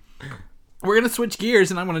Wars. We're gonna switch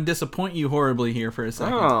gears, and I'm gonna disappoint you horribly here for a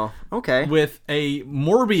second. Oh, okay. With a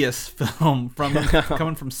Morbius film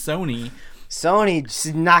coming from Sony. Sony,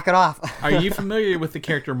 just knock it off. Are you familiar with the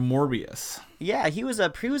character Morbius? Yeah, he was a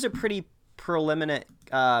pretty prolific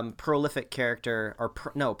character, or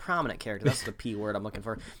prominent character. That's the P word I'm looking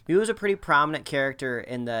for. He was a pretty prominent character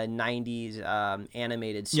in the 90s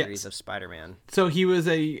animated series of Spider-Man. So he was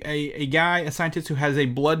a guy, a scientist who has a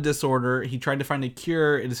blood disorder. He tried to find a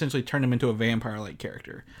cure. It essentially turned him into a vampire-like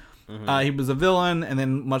character. Mm-hmm. He was a villain, and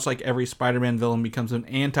then much like every Spider-Man villain, becomes an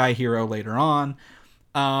anti-hero later on.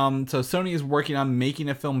 So Sony is working on making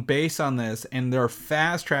a film based on this, and they're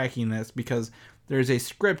fast-tracking this because there's a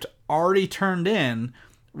script already turned in,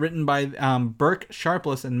 written by Burke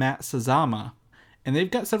Sharpless and Matt Sazama. And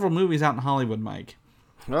they've got several movies out in Hollywood, Mike.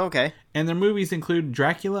 Okay. And their movies include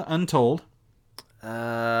Dracula Untold.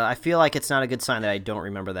 I feel like it's not a good sign that I don't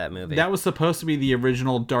remember that movie. That was supposed to be the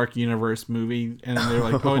original Dark Universe movie, and then they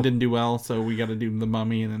were like, it didn't do well, so we got to do The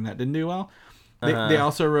Mummy, and then that didn't do well. They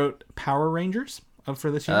also wrote Power Rangers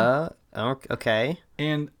for this year. Okay.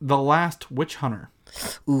 And The Last Witch Hunter.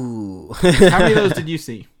 Ooh. How many of those did you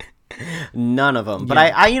see? None of them. But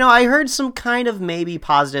I heard some kind of maybe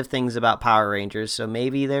positive things about Power Rangers, so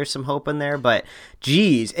maybe there's some hope in there. But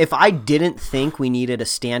geez, if I didn't think we needed a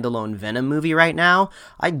standalone Venom movie right now,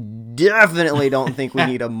 I definitely don't think we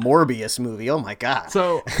need a Morbius movie. Oh my god.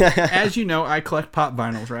 So, as you know, I collect pop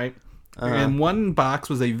vinyls, right? And one box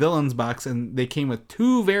was a villains box, and they came with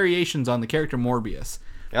 2 variations on the character Morbius.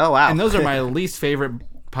 Oh wow. And those are my least favorite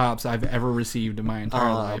pops I've ever received in my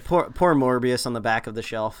entire life. Poor Morbius on the back of the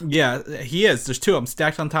shelf. Yeah, he is. There's 2 of them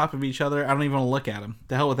stacked on top of each other. I don't even want to look at him.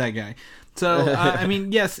 The hell with that guy. So,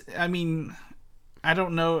 I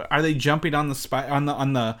don't know. Are they jumping on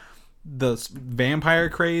the vampire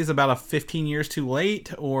craze about 15 years too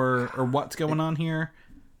late, or what's going on here?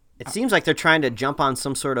 It seems like they're trying to jump on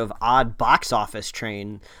some sort of odd box office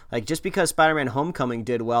train. Like, just because Spider-Man Homecoming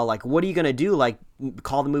did well, like, what are you going to do? Like,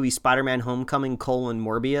 call the movie Spider-Man Homecoming :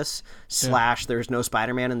 Morbius / there's no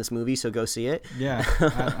Spider-Man in this movie, so go see it? Yeah,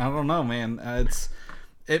 I don't know, man.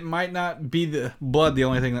 It might not be the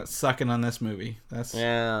only thing that's sucking on this movie.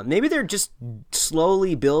 Yeah, maybe they're just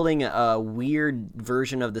slowly building a weird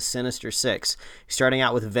version of the Sinister Six, starting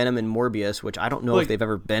out with Venom and Morbius, which I don't know if they've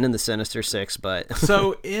ever been in the Sinister Six, but...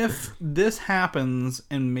 So if this happens,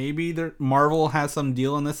 and maybe Marvel has some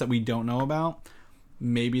deal in this that we don't know about,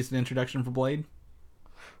 maybe it's an introduction for Blade?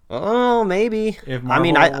 Oh, maybe. If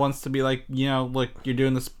Marvel wants to be like, look, you're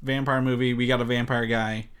doing this vampire movie, we got a vampire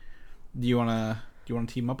guy, do you want to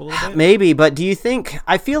team up a little bit? Maybe, but do you think...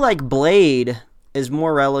 I feel like Blade is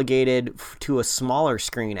more relegated to a smaller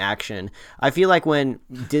screen action. I feel like when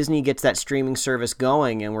Disney gets that streaming service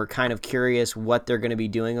going and we're kind of curious what they're going to be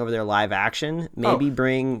doing over their live action, maybe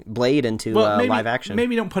bring Blade into live action.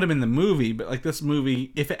 Maybe don't put him in the movie, but like this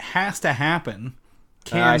movie, if it has to happen,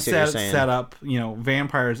 can set up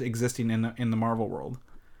vampires existing in the Marvel world.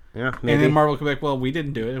 Yeah, maybe. And then Marvel could be like, well, we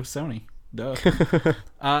didn't do it. It was Sony. Duh.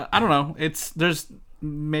 I don't know. There's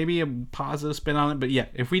maybe a positive spin on it, but yeah,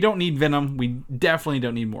 if we don't need Venom, we definitely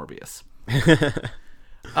don't need Morbius.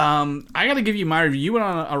 I got to give you my review. You went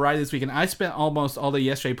on a ride this weekend. I spent almost all day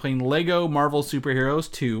yesterday playing Lego Marvel Superheroes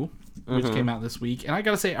 2, which came out this week, and I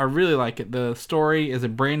got to say, I really like it. The story is a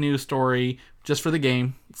brand new story just for the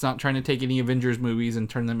game. It's not trying to take any Avengers movies and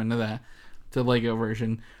turn them into the Lego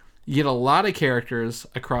version. You get a lot of characters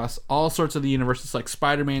across all sorts of the universes, like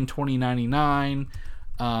Spider-Man 2099.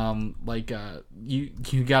 You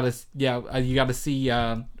got to see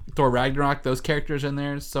Thor Ragnarok. Those characters in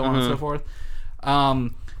there, so on and so forth.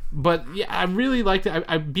 But yeah, I really liked it.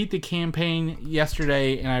 I beat the campaign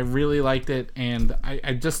yesterday, and I really liked it. And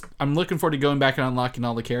I'm looking forward to going back and unlocking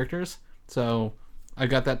all the characters. So I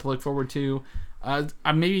got that to look forward to.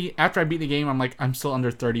 Maybe after I beat the game, I'm still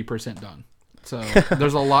under 30% done. So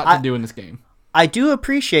there's a lot to do in this game. I do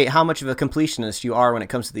appreciate how much of a completionist you are when it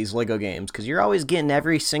comes to these Lego games, because you're always getting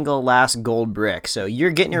every single last gold brick. So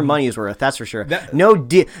you're getting your money's worth, that's for sure. No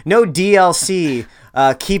DLC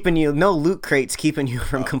keeping you, no loot crates keeping you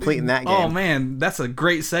from completing that game. Oh man, that's a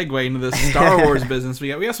great segue into the Star Wars business. We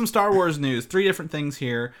got some Star Wars news. 3 different things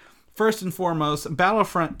here. First and foremost,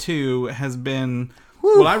 Battlefront 2 has been...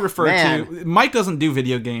 what I refer to... Mike doesn't do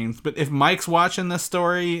video games, but if Mike's watching this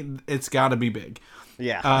story, it's got to be big.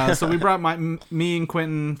 Yeah. So we brought me and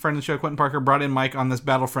Quentin, friend of the show, Quentin Parker, brought in Mike on this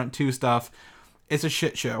Battlefront 2 stuff. It's a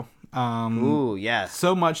shit show. Ooh, yes.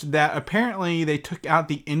 So much that apparently they took out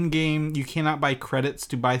the in-game... You cannot buy credits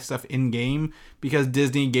to buy stuff in-game because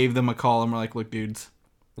Disney gave them a call and were like, look, dudes,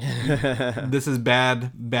 this is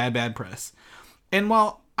bad press. And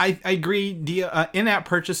while I agree, in-app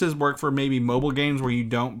purchases work for maybe mobile games where you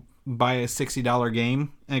don't buy a $60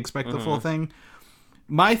 game and expect the full thing.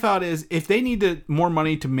 My thought is, if they need more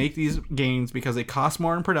money to make these games because they cost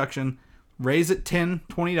more in production, raise it $10,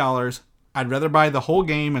 $20. I'd rather buy the whole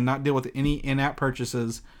game and not deal with any in-app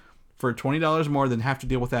purchases for $20 more than have to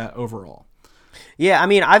deal with that overall. Yeah, I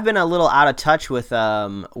mean, I've been a little out of touch with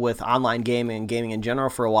online gaming and gaming in general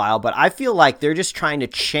for a while, but I feel like they're just trying to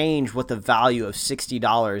change what the value of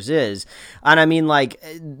 $60 is. And I mean, like,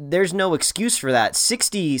 there's no excuse for that.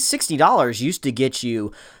 $60 used to get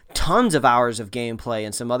you tons of hours of gameplay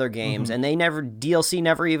in some other games, and DLC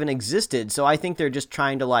never even existed. So I think they're just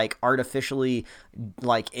trying to like artificially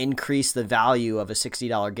like increase the value of a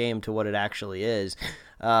 $60 game to what it actually is.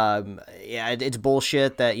 It's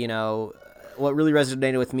bullshit that, you know. What really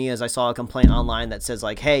resonated with me is I saw a complaint online that says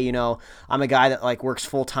like, hey, you know, I'm a guy that like works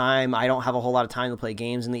full time. I don't have a whole lot of time to play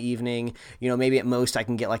games in the evening. You know, maybe at most I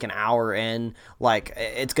can get like an hour in. Like,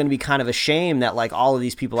 it's going to be kind of a shame that like all of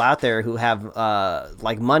these people out there who have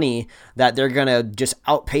like money, that they're going to just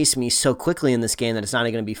outpace me so quickly in this game that it's not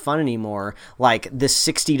going to be fun anymore. Like, this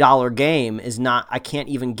 $60 game is not, I can't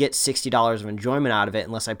even get $60 of enjoyment out of it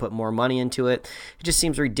unless I put more money into it. It just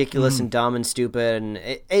seems ridiculous and dumb and stupid. And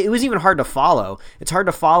it was even hard to follow. It's hard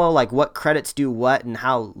to follow like what credits do what and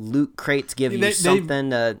how loot crates give you something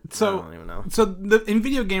to. So, I don't even know. So in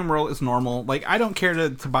video game world, it's normal. Like, I don't care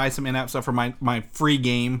to buy some in-app stuff for my free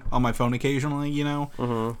game on my phone occasionally. You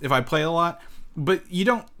know, if I play a lot. But you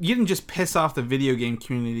didn't just piss off the video game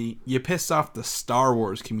community. You pissed off the Star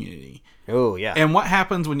Wars community. Oh yeah. And what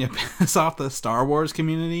happens when you piss off the Star Wars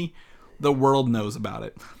community? The world knows about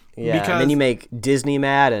it. Yeah, because, and then you make Disney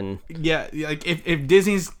mad, and like if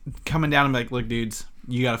Disney's coming down and be like, look, dudes,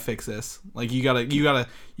 you gotta fix this. Like, you gotta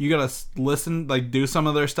listen, like, do some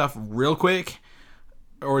of their stuff real quick,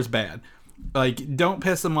 or it's bad. Like, don't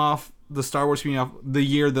piss them off. The Star Wars community off the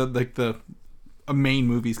year the main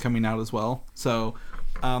movie's coming out as well. So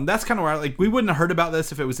that's kind of where we wouldn't have heard about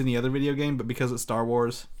this if it was any other video game, but because it's Star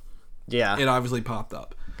Wars, yeah, it obviously popped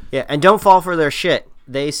up. Yeah, and don't fall for their shit.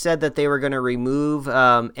 They said that they were going to remove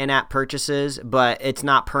in-app purchases, but it's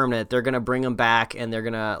not permanent. They're going to bring them back, and they're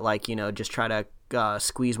going to, just try to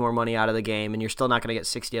squeeze more money out of the game, and you're still not going to get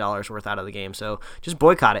 $60 worth out of the game. So just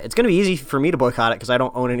boycott it. It's going to be easy for me to boycott it because I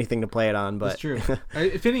don't own anything to play it on. But that's true.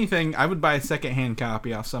 If anything, I would buy a secondhand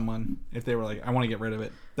copy off someone if they were like, I want to get rid of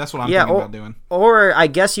it. That's what I'm thinking about doing. Or I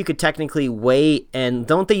guess you could technically wait, and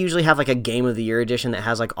don't they usually have like a Game of the Year edition that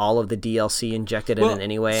has like all of the DLC injected in it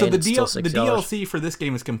anyway? So the DLC for this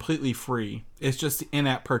game is completely free. It's just the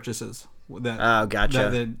in-app purchases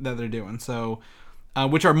that they're doing. So,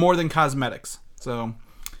 which are more than cosmetics. So,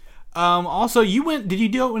 also, did you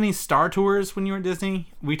do any Star Tours when you were at Disney?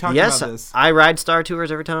 We talked about this. Yes, I ride Star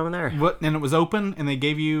Tours every time I'm there. And it was open, and they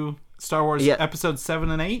gave you Star Wars episodes 7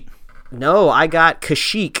 and 8? No, I got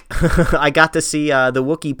Kashyyyk. I got to see the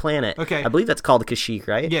Wookiee planet. Okay. I believe that's called Kashyyyk,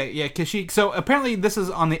 right? Yeah, Kashyyyk. So apparently this is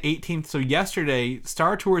on the 18th. So yesterday,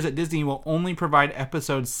 Star Tours at Disney will only provide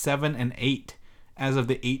episodes 7 and 8 as of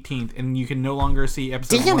the 18th, and you can no longer see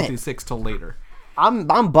episodes 1 through 6 till later. I'm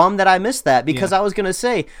bummed that I missed that because I was gonna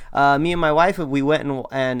say me and my wife, we went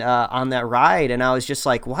and on that ride, and I was just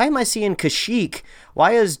like, why am I seeing Kashyyyk?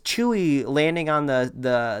 Why is Chewie landing on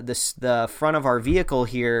the front of our vehicle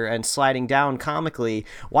here and sliding down comically?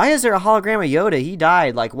 Why is there a hologram of Yoda? He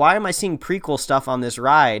died. Like, why am I seeing prequel stuff on this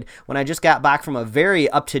ride when I just got back from a very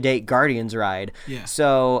up-to-date Guardians ride? Yeah.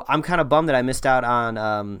 So I'm kind of bummed that I missed out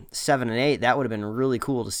on 7 and 8. That would have been really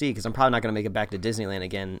cool to see because I'm probably not going to make it back to Disneyland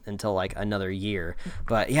again until like another year.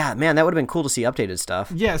 But yeah, man, that would have been cool to see updated stuff.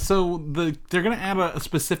 Yeah, so they're going to add a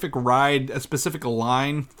specific ride, a specific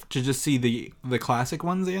line to just see the classic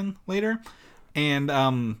ones in later. And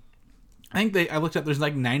I think I looked up, there's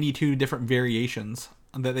like 92 different variations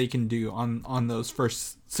that they can do on those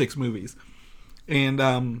first 6 movies. And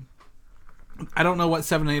I don't know what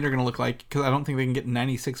 7 and 8 are going to look like because I don't think they can get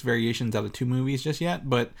 96 variations out of 2 movies just yet.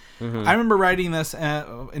 But I remember riding this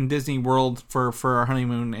in Disney World for our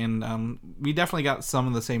honeymoon, and we definitely got some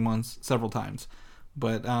of the same ones several times.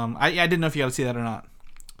 But I didn't know if you got to see that or not.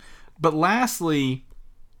 But lastly,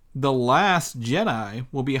 The Last Jedi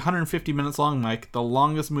will be 150 minutes long, Mike, the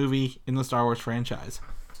longest movie in the Star Wars franchise.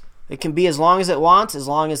 It can be as long as it wants, as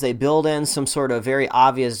long as they build in some sort of very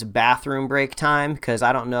obvious bathroom break time, because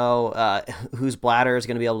I don't know whose bladder is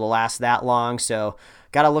going to be able to last that long. So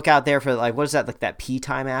got to look out there for, like, what is that, like that pee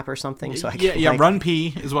time app or something? So Run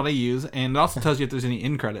Pee is what I use, and it also tells you if there's any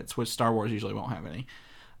end credits, which Star Wars usually won't have any.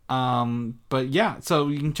 But yeah, so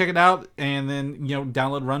you can check it out, and then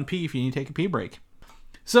download Run Pee if you need to take a pee break.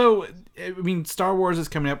 So, I mean, Star Wars is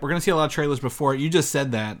coming up. We're going to see a lot of trailers before it. You just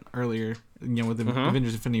said that earlier, with the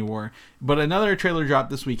Avengers Infinity War. But another trailer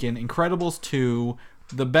dropped this weekend, Incredibles 2,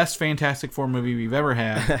 the best Fantastic Four movie we've ever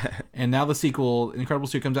had, and now the sequel,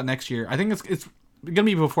 Incredibles 2, comes out next year. I think it's gonna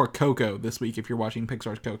be before Coco this week if you're watching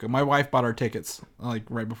Pixar's Coco. My wife bought our tickets like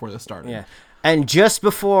right before this started. Yeah. And just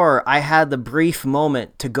before I had the brief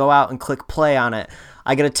moment to go out and click play on it,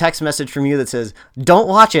 I get a text message from you that says, "Don't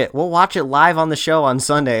watch it. We'll watch it live on the show on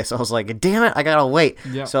Sunday." So I was like, "Damn it, I gotta wait."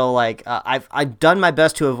 Yep. So like, I've done my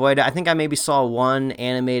best to avoid it. I think I maybe saw one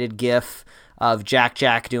animated GIF of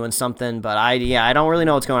Jack doing something, but I don't really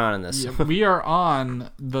know what's going on in this. Yeah, we are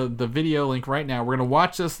on the video link right now. We're gonna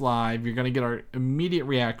watch this live. You're gonna get our immediate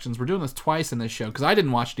reactions. We're doing this twice in this show because I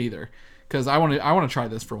didn't watch it either. Because I want to try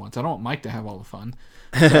this for once. I don't want Mike to have all the fun.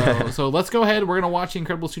 So let's go ahead. We're going to watch the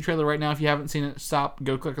Incredibles 2 trailer right now. If you haven't seen it, stop,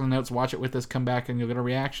 go click on the notes, watch it with us, come back, and you'll get our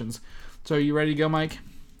reactions. So are you ready to go, Mike?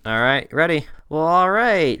 All right, ready. Well, all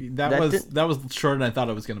right. That was shorter than I thought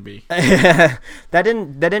it was going to be. that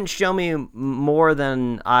didn't show me more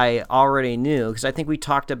than I already knew, because I think we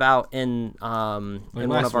talked about in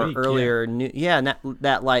one of our earlier Jack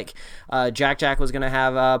was going to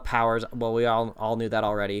have powers. Well, we all knew that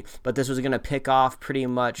already, but this was going to pick off pretty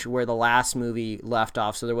much where the last movie left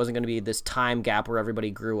off, so there wasn't going to be this time gap where everybody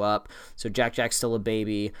grew up. So Jack's still a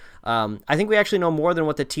baby. I think we actually know more than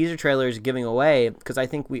what the teaser trailer is giving away, because I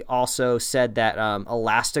think we also said that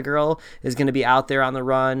Elastigirl is going to be out there on the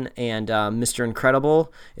run, and Mr.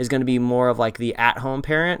 Incredible is going to be more of like the at-home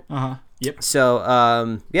parent. Yep.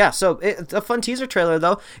 So, so it's a fun teaser trailer,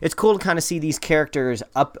 though. It's cool to kind of see these characters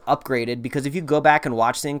upgraded, because if you go back and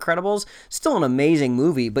watch The Incredibles, still an amazing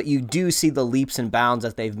movie, but you do see the leaps and bounds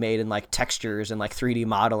that they've made in like textures and like 3D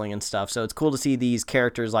modeling and stuff. So it's cool to see these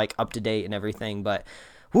characters like up to date and everything, but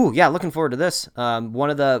looking forward to this. One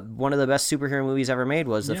of the best superhero movies ever made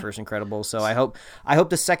was the first Incredibles. So I hope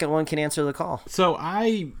the second one can answer the call. So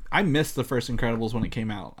I missed the first Incredibles when it came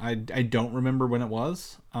out. I don't remember when it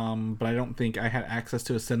was, but I don't think I had access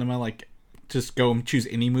to a cinema, like just go and choose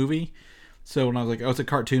any movie. So when I was like, oh, it's a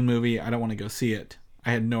cartoon movie, I don't want to go see it,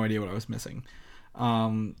 I had no idea what I was missing.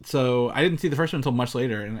 So I didn't see the first one until much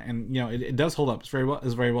later, and you know, it does hold up.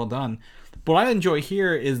 It's very well done. But what I enjoy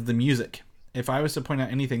here is the music. If I was to point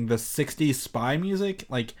out anything, the 60s spy music,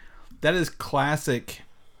 like, that is classic.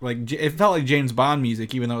 Like, it felt like James Bond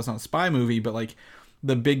music, even though it's not a spy movie, but like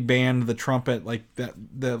the big band, the trumpet, like that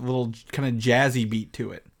little kind of jazzy beat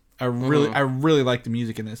to it. I really like the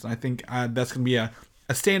music in this, and I think that's going to be a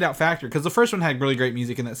standout factor, because the first one had really great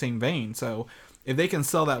music in that same vein. So if they can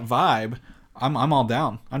sell that vibe, I'm all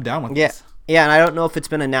down. I'm down with this. Yeah, and I don't know if it's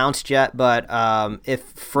been announced yet, but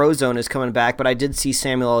if Frozone is coming back, but I did see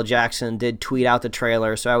Samuel L. Jackson did tweet out the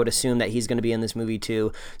trailer, so I would assume that he's going to be in this movie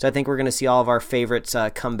too. So I think we're going to see all of our favorites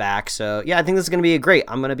come back. So yeah, I think this is going to be great.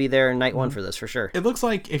 I'm going to be there night one for this for sure. It looks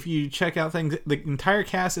like, if you check out things, the entire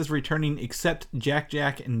cast is returning except Jack,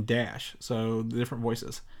 and Dash, so the different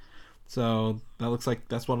voices. So that looks like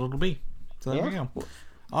that's what it'll be. So there we go.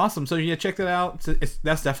 Awesome. So yeah, check that out.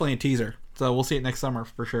 That's definitely a teaser. So we'll see it next summer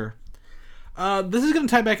for sure. This is going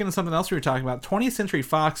to tie back into something else we were talking about. 20th Century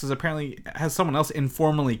Fox has someone else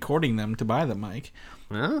informally courting them to buy them, Mike.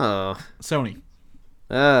 Oh. Sony.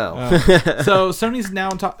 Oh. So Sony's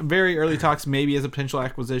now in very early talks, maybe as a potential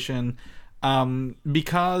acquisition,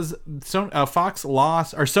 because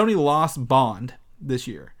Sony lost Bond this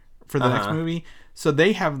year for the next movie. So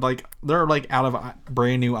they're out of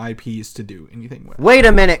brand new IPs to do anything with. Wait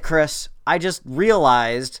a minute, Chris. I just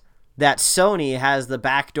realized that Sony has the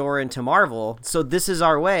back door into Marvel, so this is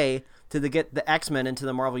our way to get the X-Men into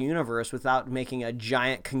the Marvel Universe without making a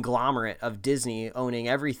giant conglomerate of Disney owning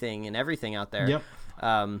everything and everything out there.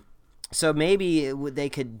 Yep. So maybe they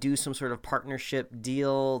could do some sort of partnership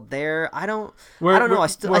deal there. I don't know.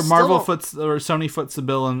 Sony foots the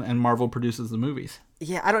bill and Marvel produces the movies.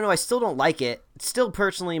 Yeah, I don't know. I still don't like it. Still,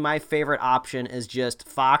 personally, my favorite option is just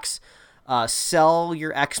Fox. Sell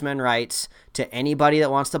your X-Men rights to anybody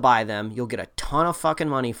that wants to buy them. You'll get a ton of fucking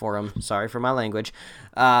money for them. Sorry for my language.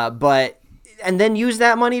 And then use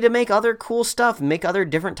that money to make other cool stuff, make other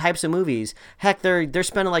different types of movies. Heck, they're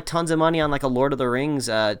spending like tons of money on like a Lord of the Rings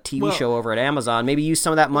TV show over at Amazon. Maybe use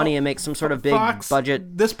some of that money and make some sort of big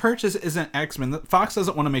budget. This purchase isn't X-Men. Fox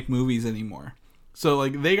doesn't want to make movies anymore. So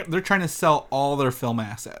like they're trying to sell all their film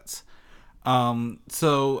assets.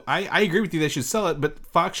 So I agree with you. They should sell it, but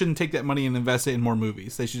Fox shouldn't take that money and invest it in more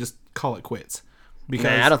movies. They should just call it quits. Because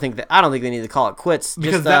I don't think they need to call it quits.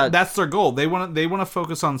 Because that's their goal. They want to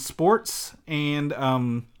focus on sports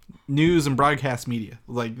and news and broadcast media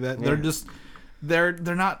like that. Yeah.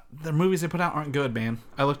 They're not, the movies they put out aren't good, man.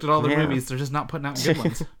 I looked at all their movies. They're just not putting out good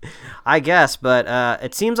ones. I guess, but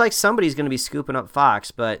it seems like somebody's going to be scooping up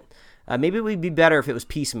Fox, but maybe it would be better if it was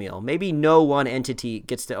piecemeal. Maybe no one entity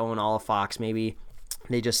gets to own all of Fox. Maybe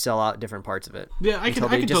They just sell out different parts of it. Yeah, I can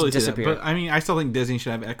just totally see disappear. that. But I mean, I still think Disney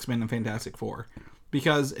should have X-Men and Fantastic Four,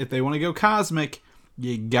 because if they want to go cosmic,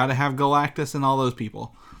 you got to have Galactus and all those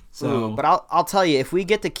people. So, Ooh, but I'll tell you, if we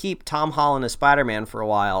get to keep Tom Holland as Spider-Man for a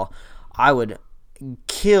while, I would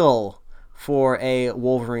kill for a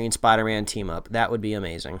Wolverine Spider-Man team up. That would be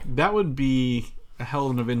amazing. that would be a hell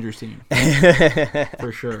of an Avengers team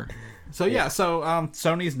for sure. So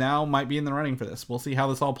Sony's now might be in the running for this. We'll see how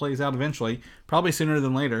this all plays out eventually. Probably sooner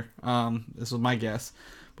than later. This was my guess.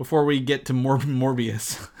 Before we get to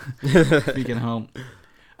Morbius. Speaking of home.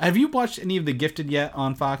 Have you watched any of The Gifted yet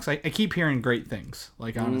on Fox? I keep hearing great things,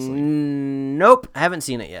 like, honestly. Nope, I haven't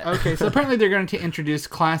seen it yet. Okay, so apparently they're going to introduce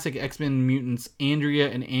classic X-Men mutants Andrea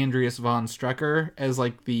and Andreas von Strucker as,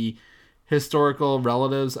 like, the historical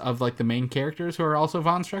relatives of, like, the main characters who are also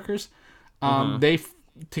von Struckers. They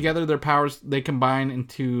together, their powers, they combine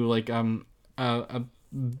into, like, a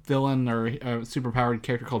villain or a superpowered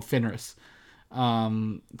character called Fenris.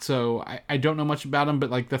 So I don't know much about them, but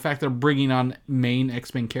like the fact they're bringing on main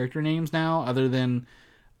X-Men character names now, other than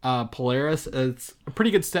Polaris, it's a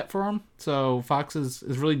pretty good step for them. So Fox is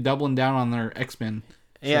really doubling down on their X-Men.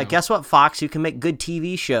 Yeah, guess what, Fox? You can make good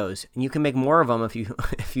TV shows, and you can make more of them if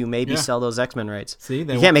you maybe sell those X-Men rights. See,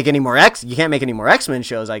 you can't make any more X-Men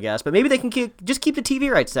shows, I guess, but maybe they can just keep the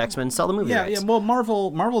TV rights to X-Men, and sell the movie rights. Yeah. Well,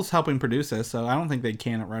 Marvel's helping produce this, so I don't think they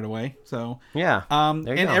can it right away. So yeah, and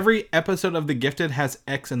every episode of The Gifted has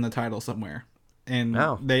X in the title somewhere, and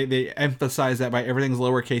they emphasize that by everything's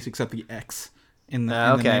lowercase except the X in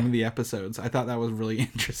the name of the episodes. I thought that was really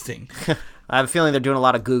interesting. I have a feeling they're doing a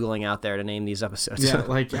lot of Googling out there to name these episodes. Yeah,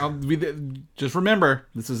 like just remember,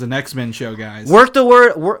 this is an X-Men show, guys. Work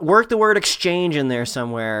the word exchange in there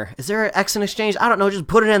somewhere. Is there an X in exchange? I don't know. Just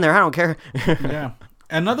put it in there. I don't care. Yeah.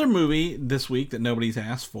 Another movie this week that nobody's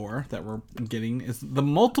asked for that we're getting is the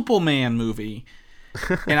Multiple Man movie.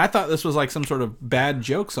 And I thought this was like some sort of bad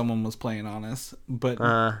joke someone was playing on us. But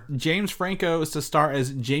James Franco is to star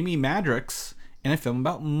as Jamie Madrox in a film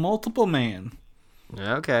about Multiple Man.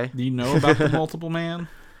 Okay. Do you know about the Multiple Man?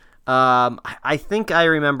 I think I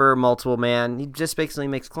remember Multiple Man. He just basically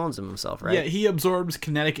makes clones of himself, right? Yeah, he absorbs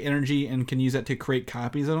kinetic energy and can use that to create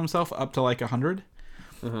copies of himself up to like 100.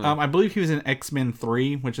 I believe he was in X-Men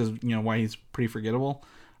 3, which is why he's pretty forgettable.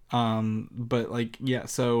 But like, yeah,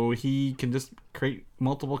 so he can just create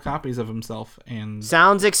multiple copies of himself. And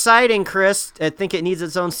sounds exciting, Chris. I think it needs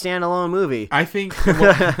its own standalone movie. I think.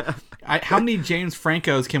 How many James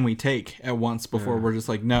Francos can we take at once before we're just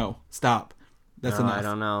like, no, stop? That's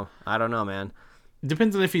enough. I don't know, man.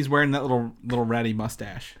 Depends on if he's wearing that little ratty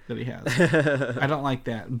mustache that he has. I don't like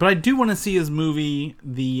that, but I do want to see his movie,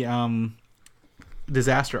 The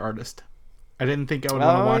Disaster Artist. I didn't think I would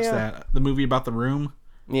want to watch that. The movie about the room.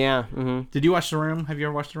 Yeah. Did you watch The Room? Have you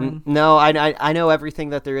ever watched The Room? No, I know everything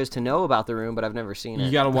that there is to know about The Room, but I've never seen it.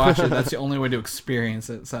 You got to watch it. That's the only way to experience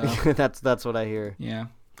it. So that's what I hear. Yeah.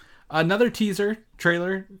 Another teaser we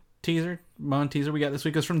got this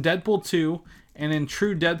week is from Deadpool 2, and in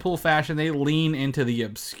true Deadpool fashion, they lean into the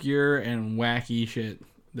obscure and wacky shit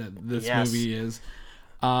that this movie is.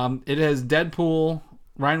 It has Deadpool,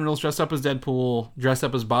 Ryan Reynolds dressed up as Deadpool, dressed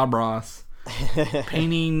up as Bob Ross,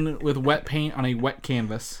 painting with wet paint on a wet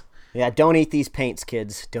canvas. Yeah, don't eat these paints,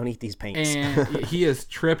 kids. Don't eat these paints. And he is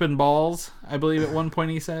tripping balls, I believe at one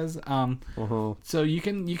point he says. So you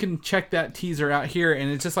can check that teaser out here, and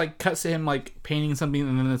it just like cuts to him like painting something,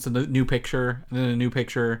 and then it's a new picture, and then a new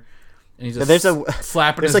picture, and he's just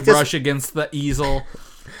slapping his brush against the easel.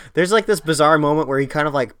 There's like this bizarre moment where he kind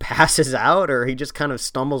of like passes out, or he just kind of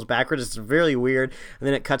stumbles backwards. It's really weird, and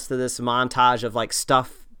then it cuts to this montage of like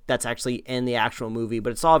stuff that's actually in the actual movie,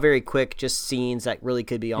 but it's all very quick, just scenes that really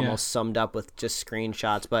could be almost summed up with just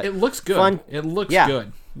screenshots. But it looks good. It looks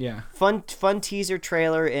good. Yeah. Fun teaser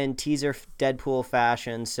trailer in teaser Deadpool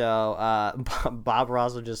fashion. So Bob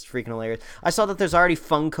Ross was just freaking hilarious. I saw that there's already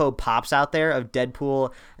Funko Pops out there of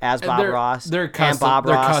Deadpool as Bob Ross. They're custom, and Bob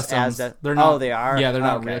they're Ross customs. as they're not, they are? Yeah, they're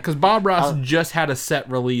not real. Because Bob Ross just had a set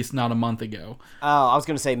release not a month ago. Oh, I was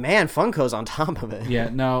going to say, man, Funko's on top of it. Yeah,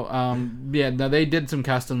 no, they did some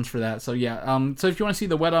customs for that. So yeah, so if you want to see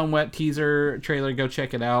the Wet on Wet teaser trailer, go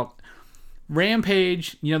check it out.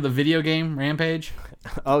 Rampage, the video game Rampage?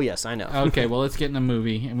 Oh, yes, I know. Okay, well, let's get in a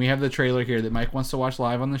movie. And we have the trailer here that Mike wants to watch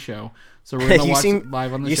live on the show. So we're going to watch it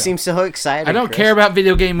live on the show. You seem so excited, I don't Chris. care about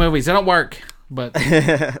video game movies. They don't work. But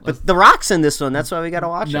The Rock's in this one. That's why we got to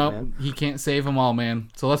watch it, man. He can't save them all, man.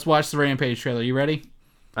 So let's watch the Rampage trailer. You ready?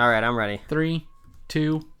 All right, I'm ready. 3,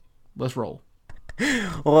 2, let's roll.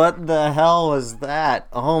 What the hell was that?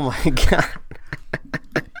 Oh, my God.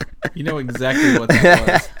 You know exactly what that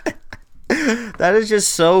was. That is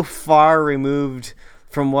just so far removed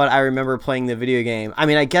from what I remember playing the video game. I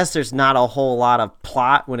mean, I guess there's not a whole lot of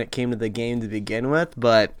plot when it came to the game to begin with,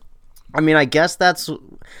 but I mean, I guess that's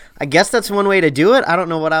one way to do it. I don't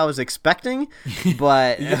know what I was expecting,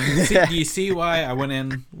 but do you see why I went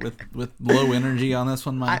in with low energy on this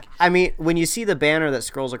one, Mike? I mean, when you see the banner that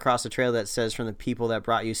scrolls across the trailer that says "From the people that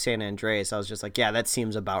brought you San Andreas," I was just like, yeah, that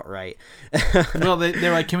seems about right. Well,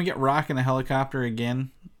 they're like, can we get Rock in a helicopter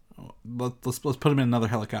again? Let's put him in another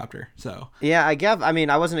helicopter. So yeah, I mean,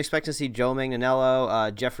 I wasn't expecting to see Joe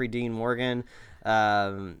Manganiello, Jeffrey Dean Morgan.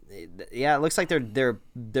 Yeah, it looks like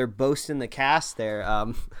they're boasting the cast there.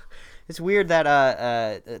 It's weird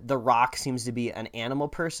that The Rock seems to be an animal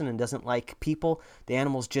person and doesn't like people. The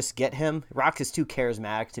animals just get him. Rock is too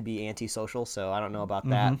charismatic to be antisocial, so I don't know about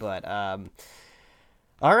that. But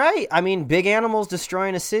all right, I mean, big animals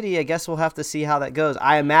destroying a city. I guess we'll have to see how that goes.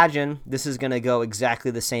 I imagine this is going to go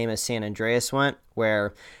exactly the same as San Andreas went,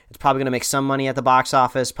 where it's probably going to make some money at the box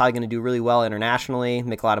office, probably going to do really well internationally,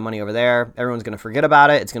 make a lot of money over there. Everyone's going to forget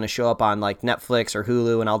about it. It's going to show up on like Netflix or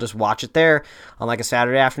Hulu, and I'll just watch it there on like a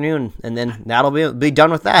Saturday afternoon, and then that'll be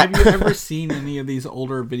done with that. Have you ever seen any of these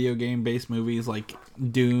older video game-based movies like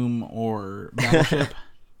Doom or Battleship?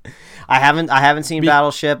 I haven't seen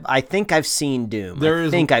Battleship. I think I've seen Doom.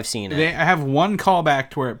 I've seen it. I have one callback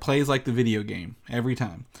to where it plays like the video game every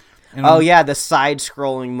time. And yeah, the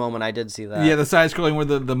side-scrolling moment. I did see that. Yeah, the side-scrolling where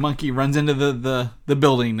the monkey runs into the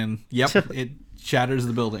building and it shatters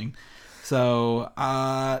the building. So,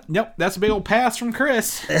 nope, that's a big old pass from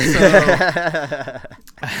Chris. So,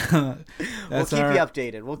 we'll keep you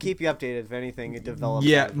updated. We'll keep you updated if anything develops.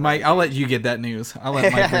 Yeah, Mike, I'll let you get that news. I'll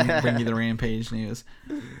let Mike bring you the Rampage news.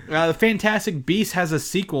 The Fantastic Beasts has a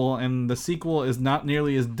sequel, and the sequel is not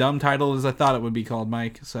nearly as dumb titled as I thought it would be called,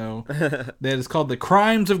 Mike. So, that is called The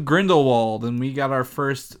Crimes of Grindelwald, and we got our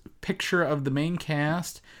first picture of the main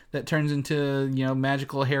cast that turns into,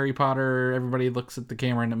 magical Harry Potter, everybody looks at the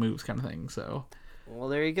camera and it moves kind of thing. So, well,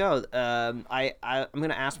 there you go. I'm going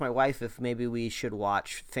to ask my wife if maybe we should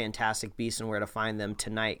watch Fantastic Beasts and Where to Find Them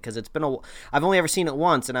tonight, because I've only ever seen it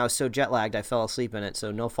once, and I was so jet lagged I fell asleep in it,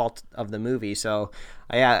 so no fault of the movie. So,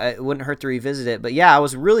 yeah, it wouldn't hurt to revisit it. But yeah, I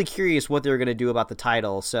was really curious what they were going to do about the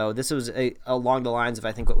title. So this was along the lines of,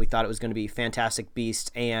 I think, what we thought it was going to be: Fantastic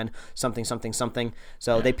Beasts and something, something, something.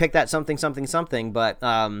 So they picked that something, something, something. But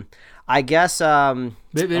I guess they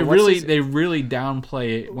really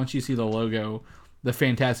downplay it once you see the logo. The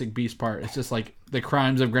Fantastic Beast part. It's just like The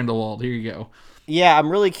Crimes of Grindelwald. Here you go. Yeah,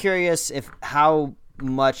 I'm really curious how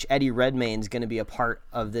much Eddie Redmayne's going to be a part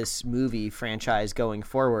of this movie franchise going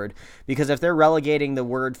forward. Because if they're relegating the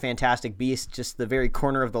word Fantastic Beast just the very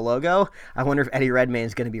corner of the logo, I wonder if Eddie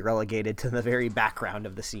Redmayne's going to be relegated to the very background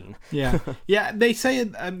of the scene. Yeah. Yeah, they say,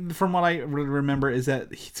 from what I remember, is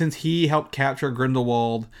that since he helped capture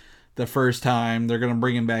Grindelwald the first time, they're going to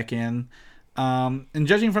bring him back in. And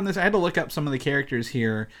judging from this, I had to look up some of the characters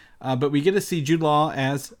here, but we get to see Jude Law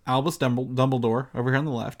as Albus Dumbledore over here on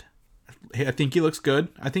the left. I think he looks good.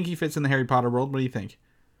 I think he fits in the Harry Potter world. What do you think?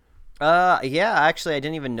 Yeah, actually, I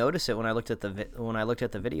didn't even notice it when I looked at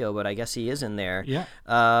the video, but I guess he is in there. Yeah.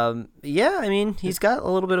 Yeah, I mean, he's got a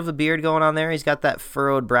little bit of a beard going on there. He's got that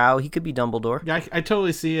furrowed brow. He could be Dumbledore. Yeah, I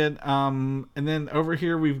totally see it. And then over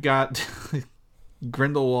here we've got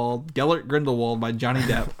Gellert Grindelwald by Johnny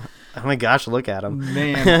Depp. Oh my gosh, look at him.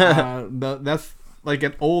 Man, that's like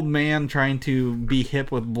an old man trying to be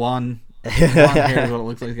hip with blonde hair is what it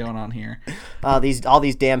looks like going on here. All these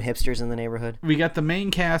damn hipsters in the neighborhood. We got the main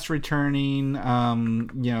cast returning, I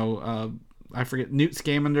forget, Newt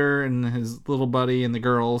Scamander and his little buddy and the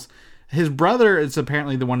girls. His brother is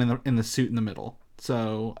apparently the one in the suit in the middle.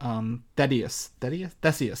 So, Theseus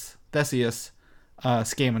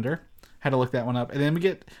Scamander. Had to look that one up. And then we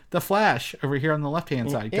get the Flash over here on the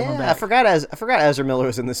left-hand side coming back. I forgot Ezra Miller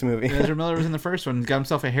was in this movie. Ezra Miller was in the first one. He's got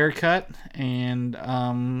himself a haircut, and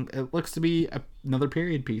it looks to be another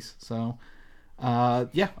period piece. So,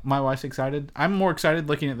 yeah, my wife's excited. I'm more excited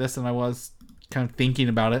looking at this than I was kind of thinking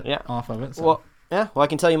about it off of it. So. Well, I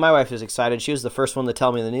can tell you my wife is excited. She was the first one to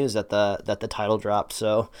tell me the news that the title dropped.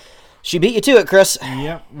 So, she beat you to it, Chris.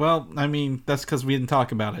 Yeah, well, I mean, that's because we didn't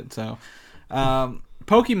talk about it. So,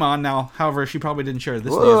 Pokemon now, however, she probably didn't share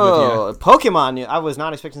this news with you. Pokemon news. I was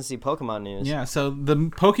not expecting to see Pokemon news. Yeah, so the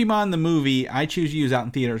Pokemon, the movie, I Choose You is out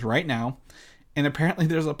in theaters right now. And apparently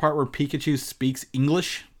there's a part where Pikachu speaks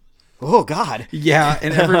English. Oh, God. Yeah,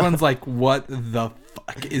 and everyone's like, what the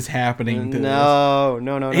fuck is happening to this?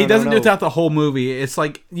 No. He doesn't do it throughout the whole movie. It's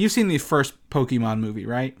like, you've seen the first Pokemon movie,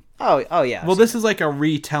 right? Oh yeah. Well, this is like a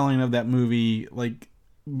retelling of that movie, like,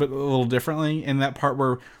 but a little differently. In that part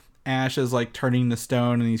where Ash is like turning the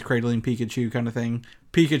stone and he's cradling Pikachu kind of thing.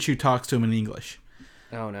 Pikachu talks to him in English.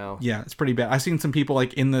 Oh no. Yeah, it's pretty bad. I've seen some people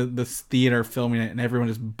like in the theater filming it, and everyone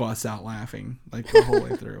just busts out laughing like the whole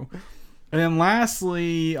way through. And then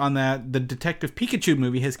lastly, on that, the Detective Pikachu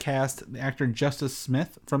movie has cast the actor Justice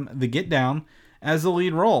Smith from The Get Down as the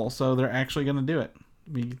lead role, so they're actually going to do it.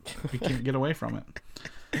 We can't get away from it.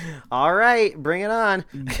 All right, bring it on.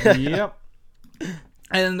 Yep.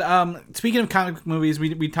 And speaking of comic book movies,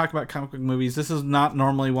 we talk about comic book movies. This is not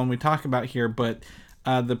normally one we talk about here, but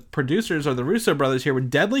the producers are the Russo brothers here with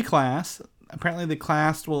Deadly Class. Apparently the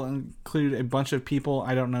cast will include a bunch of people.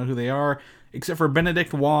 I don't know who they are, except for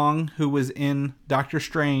Benedict Wong, who was in Doctor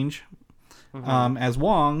Strange as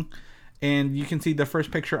Wong. And you can see the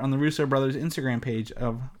first picture on the Russo brothers Instagram page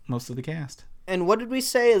of most of the cast. And what did we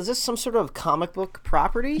say? Is this some sort of comic book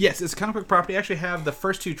property? Yes, it's comic book property. I actually have the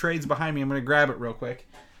first two trades behind me. I'm going to grab it real quick.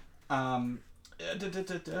 Yep,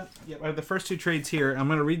 I have the first two trades here. I'm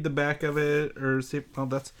going to read the back of it, or see. Oh,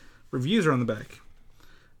 that's reviews are on the back.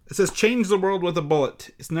 It says, "Change the world with a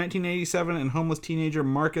bullet." It's 1987, and homeless teenager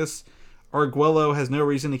Marcus Arguello has no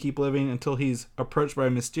reason to keep living until he's approached by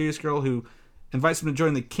a mysterious girl who invites him to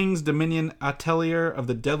join the King's Dominion Atelier of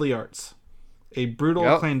the Deadly Arts, a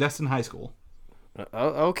brutal clandestine high school.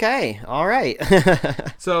 Okay, all right.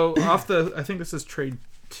 So I think this is trade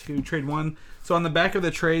 2, trade 1. So on the back of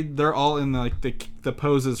the trade, they're all in the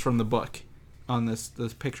poses from the book on this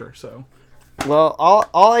picture. So, well,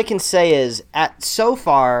 all I can say is so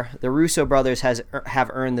far the Russo brothers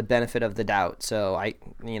have earned the benefit of the doubt. So I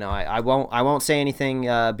won't say anything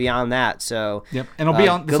beyond that. So yep, and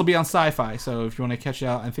this will be on Sci-Fi. So if you want to catch it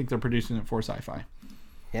out, I think they're producing it for Sci-Fi.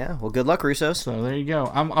 Yeah, well, good luck, Russos. So there you go.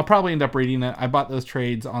 I'll probably end up reading it. I bought those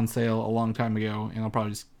trades on sale a long time ago, and I'll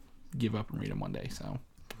probably just give up and read them one day. So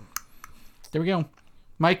there we go.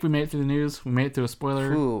 Mike, we made it through the news. We made it through a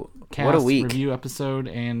spoiler cast what a week. Review episode,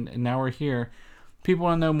 and now we're here. People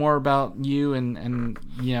want to know more about you, and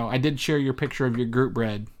I did share your picture of your group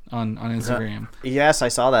bread on Instagram. Yes, I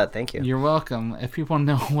saw that. Thank you. You're welcome. If people want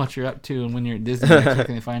to know what you're up to and when you're at Disney, where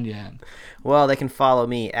can they find you at? Well, they can follow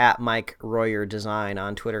me at Mike Royer Design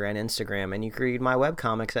on Twitter and Instagram, and you can read my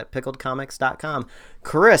webcomics at pickledcomics.com.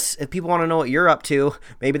 Chris, if people want to know what you're up to,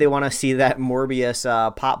 maybe they want to see that Morbius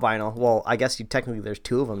pop vinyl. Well, I guess technically there's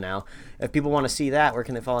 2 of them now. If people want to see that, where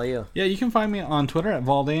can they follow you? Yeah, you can find me on Twitter at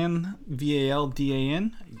Valdan,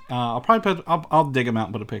 Valdan. I'll probably I'll dig them out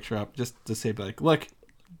and put a picture up just to say, like, look,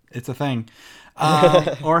 it's a thing.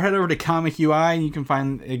 Or head over to Comic UI, and you can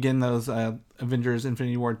find, again, those Avengers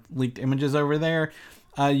Infinity War leaked images over there.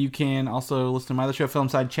 You can also listen to my other show,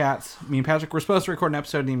 Filmside Chats. Me and Patrick were supposed to record an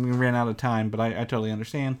episode, and we ran out of time, but I totally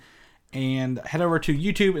understand. And head over to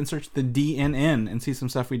YouTube and search the DNN and see some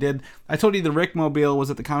stuff we did. I told you the Rick Mobile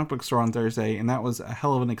was at the comic book store on Thursday, and that was a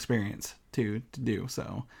hell of an experience to do.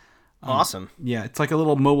 So awesome. Yeah, it's like a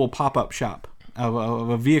little mobile pop-up shop of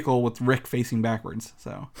a vehicle with Rick facing backwards.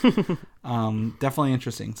 So definitely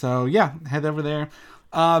interesting. So yeah, head over there.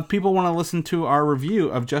 People want to listen to our review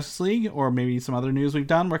of Justice League or maybe some other news we've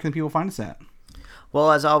done. Where can people find us at?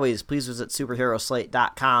 Well, as always, please visit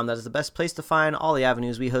superheroslate.com. That is the best place to find all the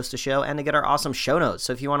avenues we host a show and to get our awesome show notes.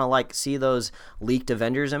 So if you want to see those leaked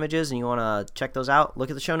Avengers images and you want to check those out, look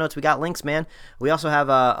at the show notes. We got links, man. We also have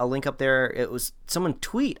a link up there. It was someone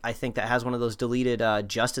tweet, I think, that has one of those deleted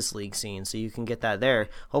Justice League scenes, so you can get that there.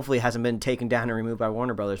 Hopefully it hasn't been taken down and removed by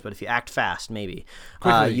Warner Brothers, but if you act fast, maybe.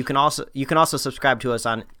 You can also subscribe to us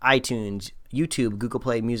on iTunes, YouTube, Google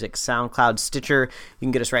Play Music, SoundCloud, Stitcher. You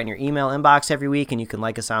can get us right in your email inbox every week, and you can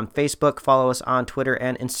like us on Facebook, follow us on Twitter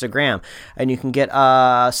and Instagram. And you can get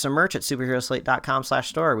some merch at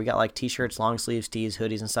superheroslate.com/store. We got t-shirts, long sleeves, tees,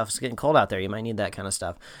 hoodies, and stuff. It's getting cold out there. You might need that kind of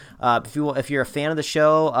stuff. If you're a fan of the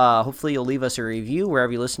show, hopefully you'll leave us a review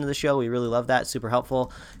wherever you listen to the show. We really love that. Super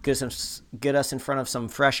helpful. Get us in front of some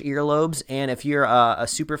fresh earlobes. And if you're a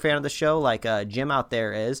super fan of the show, like Jim out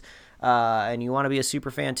there is, and you want to be a super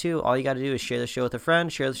fan too, all you got to do is share the show with a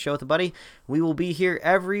friend, share the show with a buddy. We will be here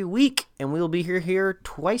every week, and we will be here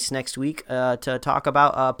twice next week to talk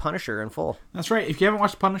about Punisher in full. That's right. If you haven't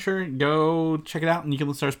watched Punisher, go check it out, and you can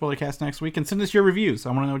listen to our Spoilercast next week and send us your reviews. I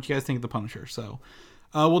want to know what you guys think of the Punisher. So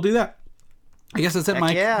we'll do that. I guess that's it,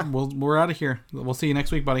 Mike. Yeah. We're out of here. We'll see you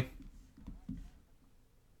next week, buddy.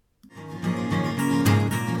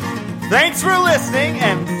 Thanks for listening,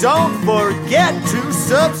 and don't forget to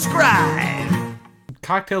subscribe.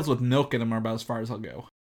 Cocktails with milk in them are about as far as I'll go.